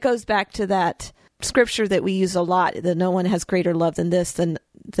 And it goes back to that scripture that we use a lot, that no one has greater love than this, than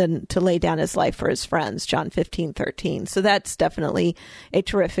to lay down his life for his friends, John 15:13. So that's definitely a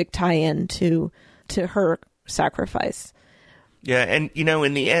terrific tie-in to her sacrifice. Yeah, and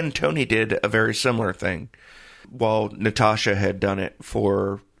in the end, Tony did a very similar thing, while Natasha had done it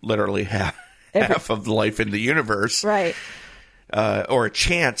for literally half of life in the universe. Right. Or a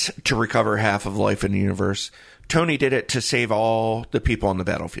chance to recover half of life in the universe. Tony did it to save all the people on the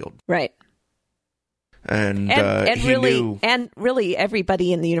battlefield. Right. And he really knew... and really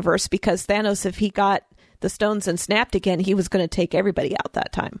everybody in the universe, because Thanos, if he got the stones and snapped again, he was going to take everybody out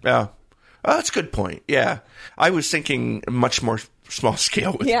that time. Yeah. Oh, that's a good point. Yeah. I was thinking much more small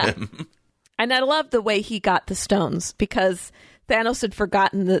scale with him. And I love the way he got the stones, because Thanos had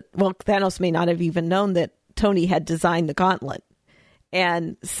forgotten that, well, Thanos may not have even known that Tony had designed the gauntlet.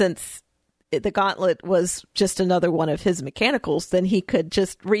 And since the gauntlet was just another one of his mechanicals, then he could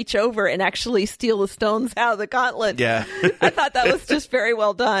just reach over and actually steal the stones out of the gauntlet. Yeah. I thought that was just very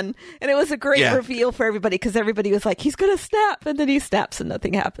well done. And it was a great reveal for everybody, because everybody was like, he's going to snap. And then he snaps and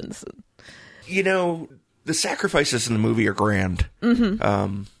nothing happens. You know, the sacrifices in the movie are grand.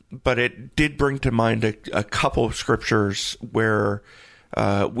 Mm-hmm. But it did bring to mind a couple of scriptures where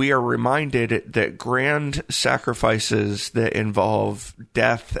we are reminded that grand sacrifices that involve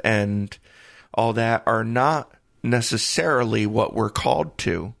death and all that are not necessarily what we're called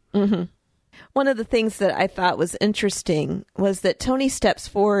to. Mm-hmm. One of the things that I thought was interesting was that Tony steps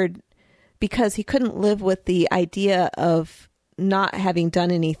forward because he couldn't live with the idea of not having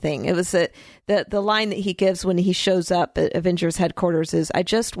done anything. It was the line that he gives when he shows up at Avengers headquarters is, "I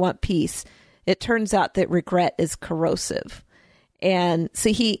just want peace. It turns out that regret is corrosive." And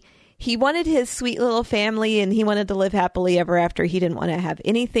so he wanted his sweet little family, and he wanted to live happily ever after. He didn't want to have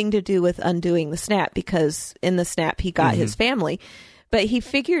anything to do with undoing the snap, because in the snap he got his family. But he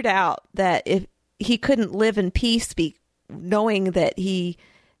figured out that if he couldn't live in peace, knowing that he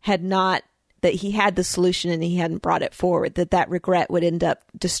had the solution and he hadn't brought it forward, that regret would end up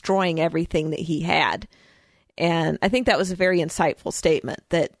destroying everything that he had. And I think that was a very insightful statement,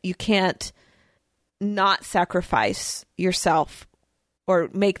 that you can't not sacrifice yourself or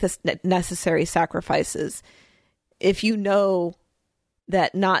make the necessary sacrifices if you know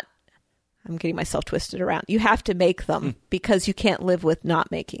that I'm getting myself twisted around. You have to make them because you can't live with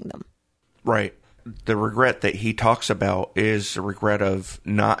not making them. Right. The regret that he talks about is the regret of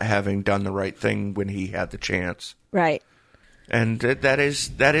not having done the right thing when he had the chance. Right. And that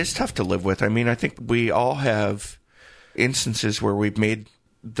is tough to live with. I mean, I think we all have instances where we've made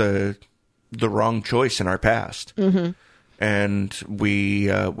the wrong choice in our past. Mm-hmm. And we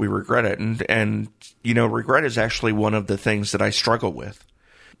regret it. And you know, regret is actually one of the things that I struggle with,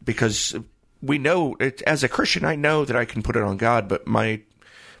 because we know it, as a Christian, I know that I can put it on God, but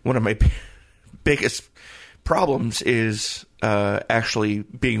one of my biggest problems is actually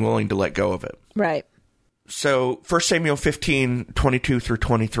being willing to let go of it. Right. So 1 Samuel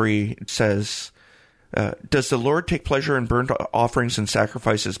 15:22-23 says, does the Lord take pleasure in burnt offerings and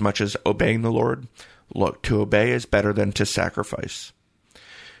sacrifice as much as obeying the Lord? Look, to obey is better than to sacrifice.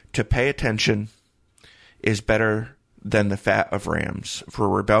 To pay attention is better than the fat of rams. For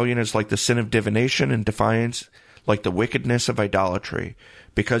rebellion is like the sin of divination, and defiance like the wickedness of idolatry.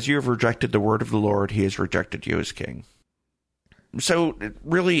 Because you have rejected the word of the Lord, he has rejected you as king. So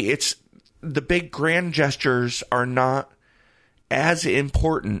really, it's the big grand gestures are not as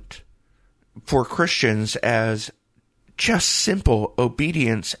important for Christians as just simple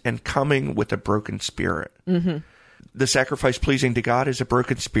obedience and coming with a broken spirit. Mm-hmm. The sacrifice pleasing to God is a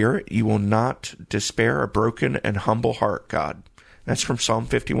broken spirit. You will not despair a broken and humble heart, God. That's from Psalm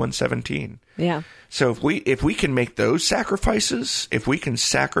 51:17. Yeah. So if we can make those sacrifices, if we can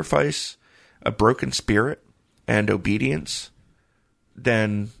sacrifice a broken spirit and obedience,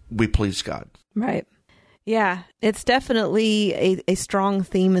 then we please God. Right. Yeah, it's definitely a strong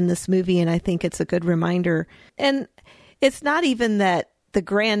theme in this movie, and I think it's a good reminder. And it's not even that the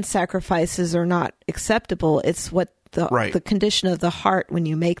grand sacrifices are not acceptable. It's what the condition of the heart when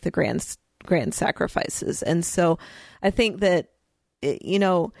you make the grand sacrifices. And so I think that, you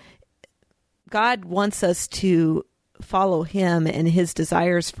know, God wants us to follow him and his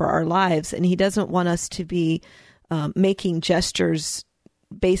desires for our lives, and he doesn't want us to be making gestures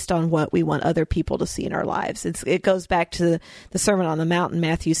based on what we want other people to see in our lives. It goes back to the Sermon on the Mount in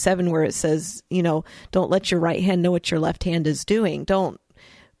Matthew 7, where it says, you know, don't let your right hand know what your left hand is doing. Don't,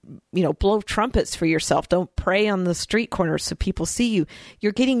 you know, blow trumpets for yourself. Don't pray on the street corners so people see you.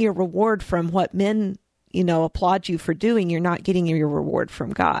 You're getting your reward from what men, you know, applaud you for doing. You're not getting your reward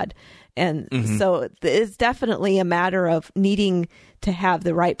from God. And so it's definitely a matter of needing to have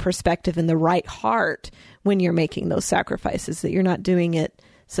the right perspective and the right heart when you're making those sacrifices, that you're not doing it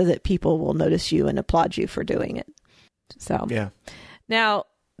so that people will notice you and applaud you for doing it. So, yeah. Now,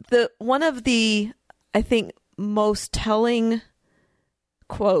 one of the, I think, most telling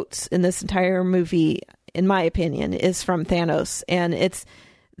quotes in this entire movie, in my opinion, is from Thanos. And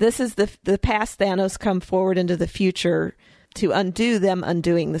this is the past Thanos come forward into the future to undo them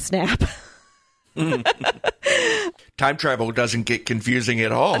undoing the snap. Time travel doesn't get confusing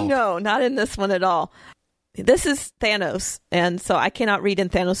at all. No, not in this one at all. This is Thanos, and so I cannot read in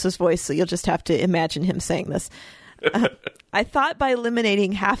Thanos' voice, so you'll just have to imagine him saying this. I thought by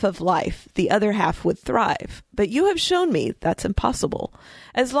eliminating half of life, the other half would thrive. But you have shown me that's impossible.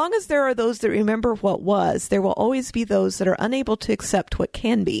 As long as there are those that remember what was, there will always be those that are unable to accept what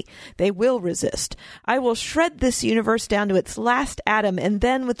can be. They will resist. I will shred this universe down to its last atom, and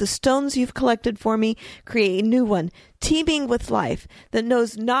then with the stones you've collected for me, create a new one, teeming with life, that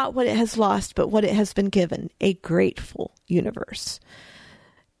knows not what it has lost, but what it has been given. A grateful universe.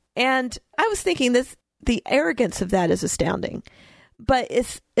 And I was thinking the arrogance of that is astounding. But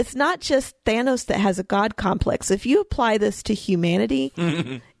it's not just Thanos that has a God complex. If you apply this to humanity,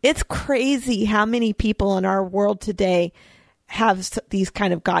 it's crazy how many people in our world today have these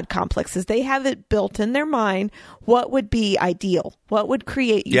kind of God complexes. They have it built in their mind what would be ideal, what would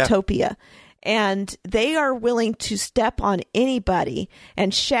create utopia. And they are willing to step on anybody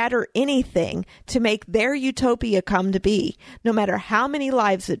and shatter anything to make their utopia come to be, no matter how many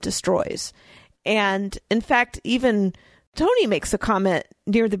lives it destroys. And in fact, even Tony makes a comment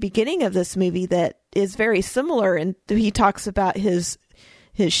near the beginning of this movie that is very similar. And he talks about his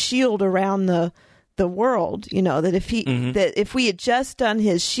shield around the world, that if we had just done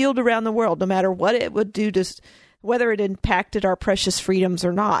his shield around the world, no matter what it would do to whether it impacted our precious freedoms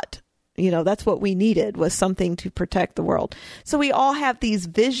or not, that's what we needed, was something to protect the world. So we all have these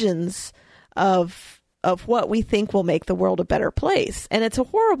visions of what we think will make the world a better place. And it's a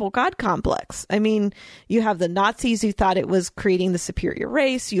horrible God complex. I mean, you have the Nazis who thought it was creating the superior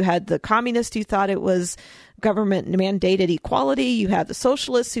race. You had the communists who thought it was government mandated equality. You have the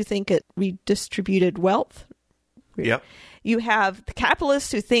socialists who think it redistributed wealth. Yep. You have the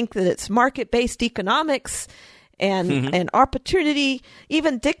capitalists who think that it's market-based economics and opportunity.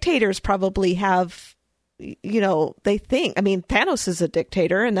 Even dictators probably have, they think, Thanos is a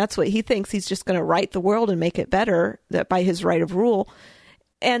dictator, and that's what he thinks. He's just going to right the world and make it better by his right of rule.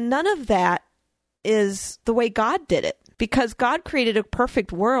 And none of that is the way God did it, because God created a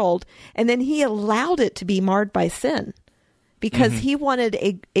perfect world, and then he allowed it to be marred by sin, because he wanted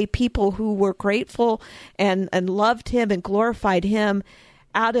a people who were grateful and loved him and glorified him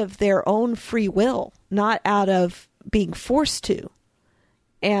out of their own free will, not out of being forced to.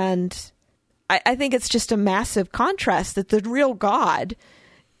 And I think it's just a massive contrast that the real God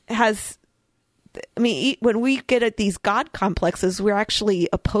has. When we get at these God complexes, we're actually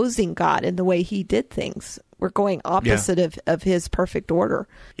opposing God in the way he did things. We're going opposite of his perfect order.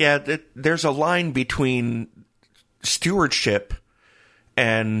 Yeah, there's a line between stewardship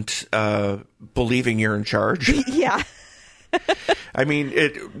and believing you're in charge. Yeah.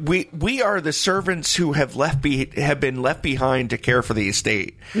 We are the servants who have been left behind to care for the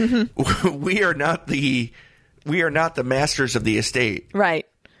estate. Mm-hmm. We are not the masters of the estate. Right.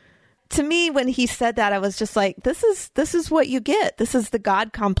 To me, when he said that, I was just like, this is what you get. This is the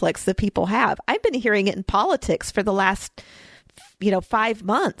God complex that people have. I've been hearing it in politics for the last 5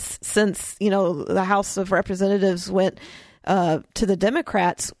 months since the House of Representatives went to the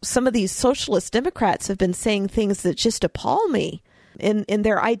Democrats. Some of these socialist Democrats have been saying things that just appall me in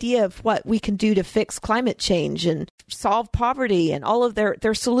their idea of what we can do to fix climate change and solve poverty, and all of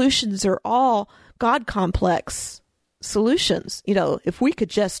their solutions are all God complex solutions. If we could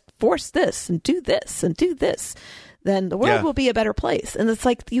just force this and do this and do this, then the world will be a better place. And it's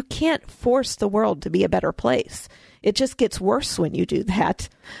like, you can't force the world to be a better place. It just gets worse when you do that.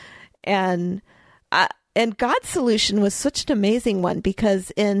 And God's solution was such an amazing one,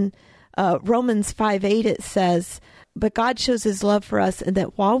 because in Romans 5:8 it says, "But God shows his love for us, and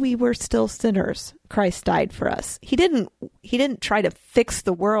that while we were still sinners, Christ died for us." He didn't try to fix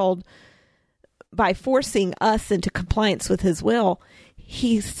the world by forcing us into compliance with his will.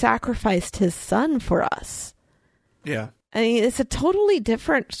 He sacrificed his son for us. Yeah. It's a totally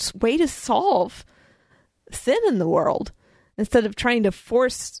different way to solve sin in the world. Instead of trying to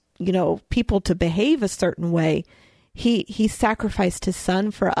force people to behave a certain way, he sacrificed his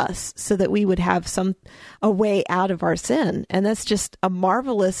son for us so that we would have a way out of our sin. And that's just a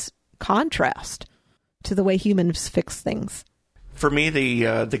marvelous contrast to the way humans fix things. For me,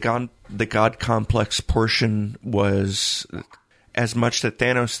 the God complex portion was as much that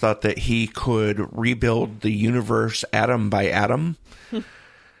Thanos thought that he could rebuild the universe atom by atom.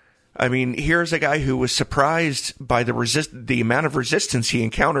 Here's a guy who was surprised by the amount of resistance he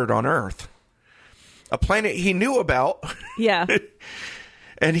encountered on Earth, a planet he knew about. Yeah.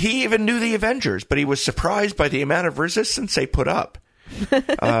 And he even knew the Avengers, but he was surprised by the amount of resistance they put up.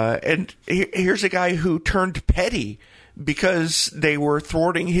 And here's a guy who turned petty because they were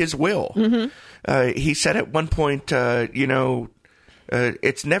thwarting his will. Mm-hmm. He said at one point,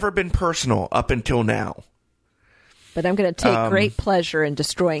 it's never been personal up until now. But I'm going to take great pleasure in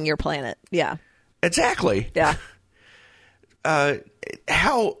destroying your planet. Yeah. Exactly. Yeah.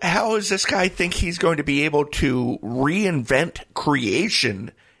 How does this guy think he's going to be able to reinvent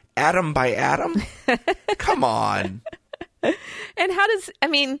creation atom by atom? Come on.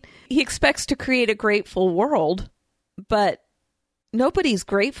 And he expects to create a grateful world, but nobody's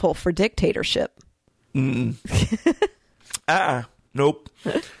grateful for dictatorship. Nope.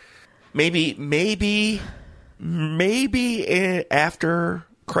 Maybe after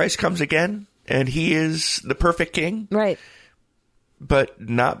Christ comes again and he is the perfect king. Right. But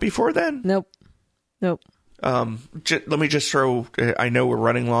not before then? Nope. Let me just throw, I know we're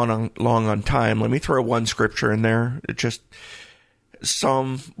running long on time. Let me throw one scripture in there. Just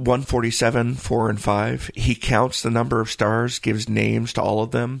Psalm 147, 4 and 5. He counts the number of stars, gives names to all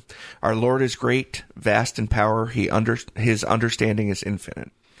of them. Our Lord is great, vast in power. His understanding is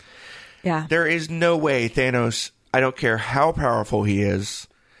infinite. Yeah. There is no way Thanos, I don't care how powerful he is,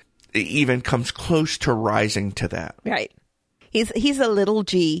 even comes close to rising to that. Right. He's a little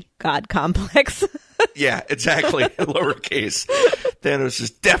g God complex. Yeah, exactly. Lowercase. Thanos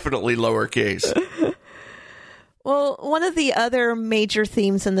is definitely lowercase. Well, one of the other major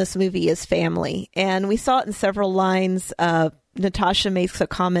themes in this movie is family. And we saw it in several lines. Natasha makes a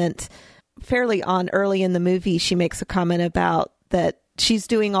comment fairly early in the movie. She makes a comment about that she's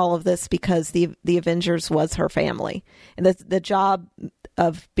doing all of this because the Avengers was her family. And the job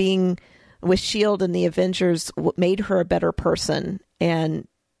of being with S.H.I.E.L.D. and the Avengers made her a better person. And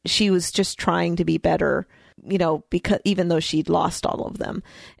she was just trying to be better, because even though she'd lost all of them.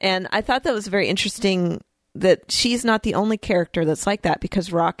 And I thought that was very interesting that she's not the only character that's like that,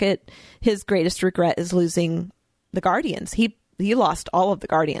 because Rocket, his greatest regret is losing the Guardians. He lost all of the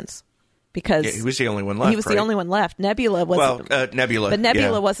Guardians because he was the only one left. He was the only one left. Nebula wasn't. Nebula, but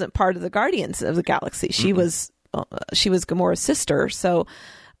Nebula wasn't part of the Guardians of the Galaxy. She was Gamora's sister. So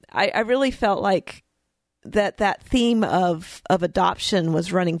I really felt like that theme of adoption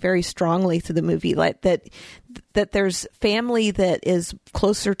was running very strongly through the movie, like that there's family that is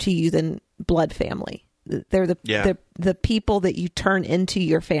closer to you than blood family. They're the people that you turn into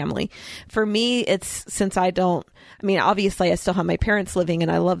your family. For me, it's since obviously I still have my parents living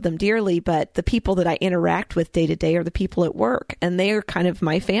and I love them dearly, but the people that I interact with day to day are the people at work, and they are kind of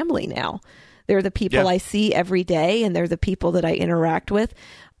my family now. They're the people I see every day, and they're the people that I interact with.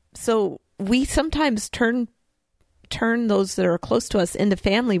 So we sometimes turn those that are close to us into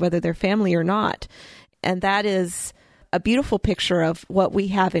family, whether they're family or not. And that is a beautiful picture of what we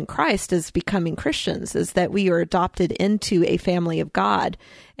have in Christ as becoming Christians, is that we are adopted into a family of God.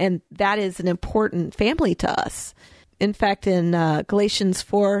 And that is an important family to us. In fact, in Galatians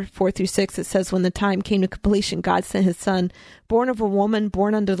 4:4-6, it says, when the time came to completion, God sent his son, born of a woman,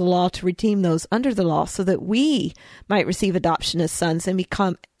 born under the law, to redeem those under the law, so that we might receive adoption as sons and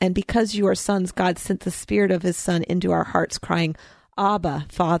because you are sons, God sent the spirit of his son into our hearts, crying, Abba,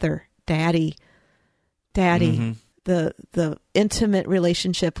 Father, Daddy. Mm-hmm. The intimate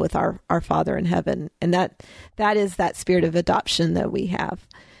relationship with our Father in heaven. And that is that spirit of adoption that we have.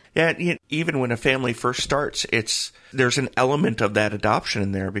 Yeah, even when a family first starts, there's an element of that adoption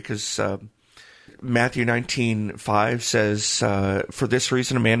in there, because Matthew 19:5 says, for this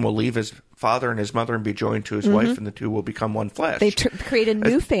reason a man will leave his father and his mother and be joined to his wife, and the two will become one flesh. They create a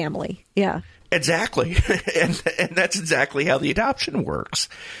new family. Yeah. Exactly. and that's exactly how the adoption works.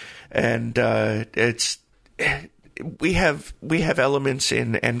 And we have elements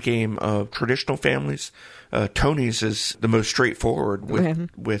in Endgame of traditional families. Tony's is the most straightforward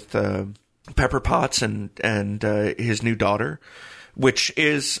with Pepper Potts and his new daughter, which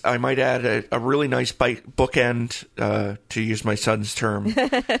is, I might add, a really nice bookend, to use my son's term,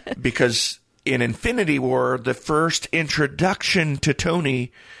 because in Infinity War, the first introduction to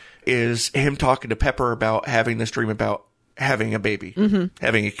Tony is him talking to Pepper about having this dream about having a baby,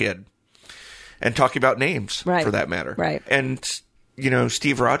 having a kid, and talking about names, for that matter. Right. And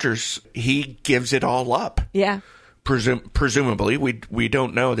Steve Rogers, he gives it all up. Yeah. Presumably, we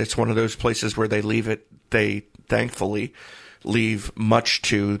don't know. That's one of those places where they leave it. They thankfully leave much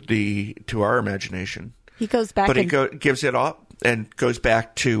to our imagination. He goes back, but he gives it up and goes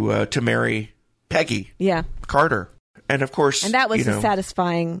back to marry Peggy. Yeah. Carter, and of course, and that was a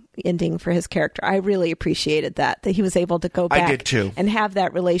satisfying ending for his character. I really appreciated that he was able to go back. I did too. And have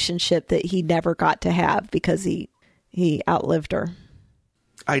that relationship that he never got to have because he outlived her.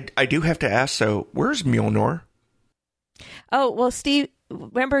 I do have to ask, though, where's Mjolnir? Oh, well, Steve,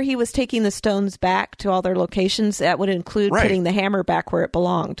 remember he was taking the stones back to all their locations? That would include putting the hammer back where it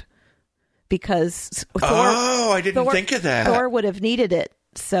belonged. Because I didn't think of that. Thor would have needed it.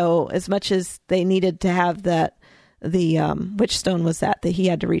 So as much as they needed to have that which stone was that he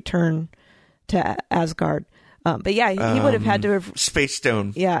had to return to Asgard. But yeah, he would have had to have Space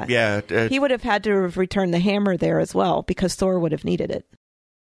Stone. Yeah. Yeah. He would have had to have returned the hammer there as well, because Thor would have needed it.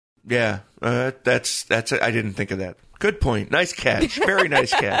 Yeah. That's I didn't think of that. Good point. Nice catch. Very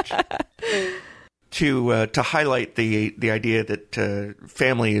nice catch. To highlight the idea that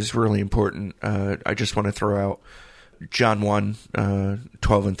family is really important, I just want to throw out John 1,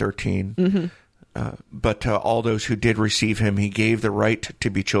 12 and 13. Mm-hmm. But to all those who did receive him, he gave the right to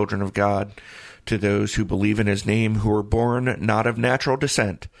be children of God, to those who believe in his name, who were born not of natural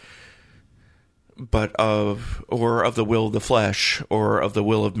descent, but of the will of the flesh, or of the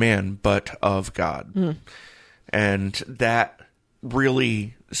will of man, but of God. Mm. And that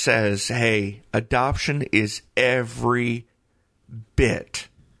really says, hey, adoption is every bit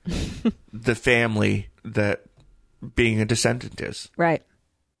the family that being a descendant is. Right.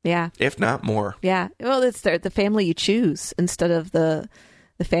 Yeah. If not more. Yeah. Well, it's the family you choose instead of the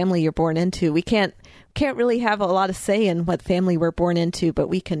family you're born into. We can't really have a lot of say in what family we're born into, but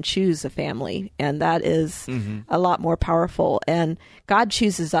we can choose a family, and that is a lot more powerful. And God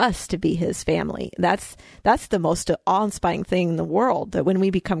chooses us to be his family. That's the most awe-inspiring thing in the world, that when we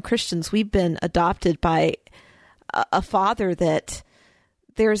become Christians, we've been adopted by a father that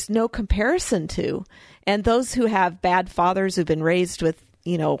there's no comparison to. And those who have bad fathers who've been raised with,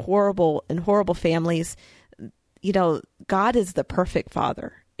 horrible families, God is the perfect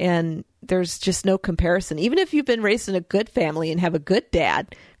father, and there's just no comparison. Even if you've been raised in a good family and have a good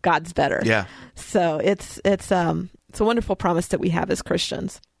dad, God's better. Yeah. So it's a wonderful promise that we have as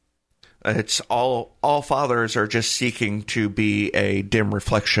Christians. It's all fathers are just seeking to be a dim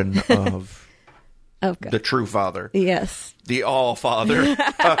reflection of the true Father. Yes. The All Father.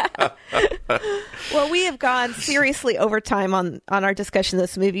 Well, we have gone seriously over time on our discussion of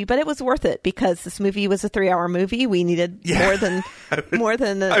this movie, but it was worth it because this movie was a 3-hour movie. We needed more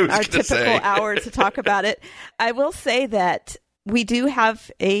than our typical hour to talk about it. I will say that we do have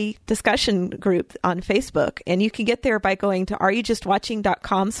a discussion group on Facebook, and you can get there by going to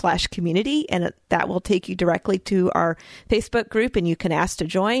areyoujustwatching.com/community, and that will take you directly to our Facebook group, and you can ask to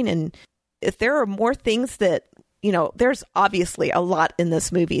join. And if there are more things that, there's obviously a lot in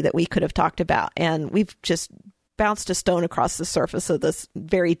this movie that we could have talked about, and we've just bounced a stone across the surface of this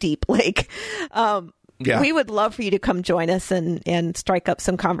very deep lake. We would love for you to come join us and strike up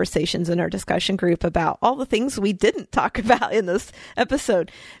some conversations in our discussion group about all the things we didn't talk about in this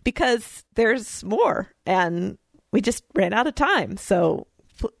episode, because there's more and we just ran out of time. So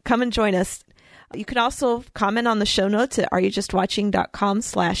come and join us. You can also comment on the show notes at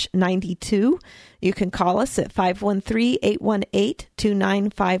areyoujustwatching.com/92. You can call us at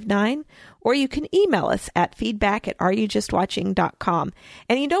 513-818-2959, or you can email us at feedback@areyoujustwatching.com.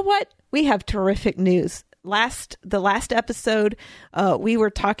 And you know what? We have terrific news. The last episode, we were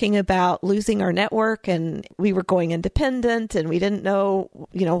talking about losing our network, and we were going independent, and we didn't know,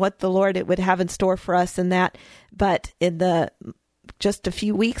 what the Lord would have in store for us in that. But in just a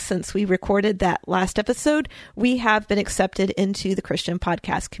few weeks since we recorded that last episode, we have been accepted into the Christian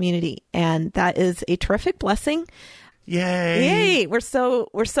podcast community, and that is a terrific blessing. Yay! We're so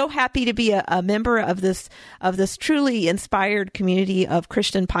happy to be a member of this truly inspired community of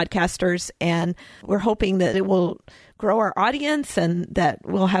Christian podcasters, and we're hoping that it will grow our audience and that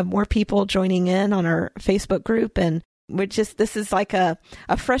we'll have more people joining in on our Facebook group. And this is like a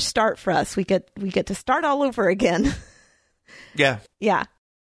fresh start for us. We get to start all over again. Yeah. Yeah.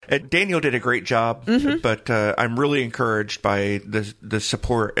 Daniel did a great job, but I'm really encouraged by the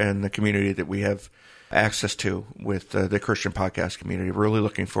support and the community that we have access to with the Christian podcast community. Really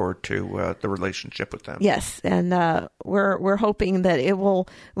looking forward to the relationship with them. Yes, and we're hoping that it will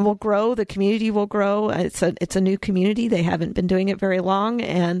grow. The community will grow. It's a new community. They haven't been doing it very long,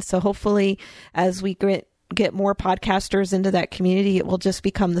 and so hopefully, as we get more podcasters into that community, it will just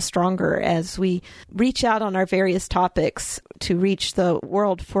become the stronger as we reach out on our various topics to reach the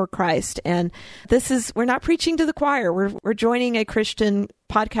world for Christ. And we're not preaching to the choir. We're joining a Christian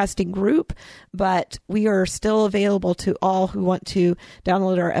podcasting group, but we are still available to all who want to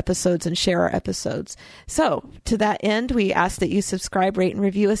download our episodes and share our episodes. So to that end, we ask that you subscribe, rate, and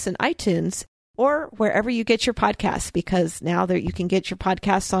review us in iTunes or wherever you get your podcasts, because now that you can get your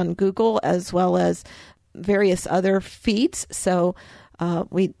podcasts on Google as well as various other feeds. So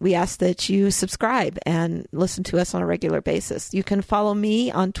we ask that you subscribe and listen to us on a regular basis. You can follow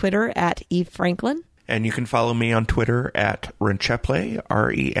me on Twitter at Eve Franklin. And you can follow me on Twitter at Rencheple,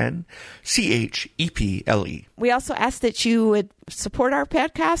 RENCHEPLE. We also ask that you would support our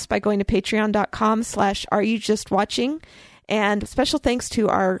podcast by going to patreon.com/areyoujustwatching And special thanks to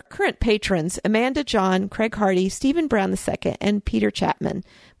our current patrons, Amanda John, Craig Hardy, Stephen Brown II, and Peter Chapman.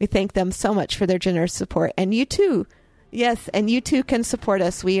 We thank them so much for their generous support. And you too. Yes, and you too can support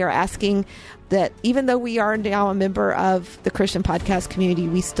us. We are asking that even though we are now a member of the Christian podcast community,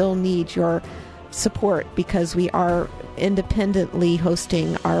 we still need your support because we are independently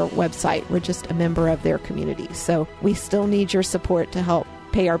hosting our website. We're just a member of their community. So we still need your support to help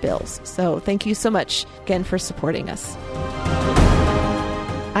pay our bills. So thank you so much again for supporting us.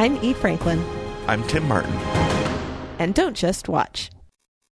 I'm E. Franklin. I'm Tim Martin. And don't just watch.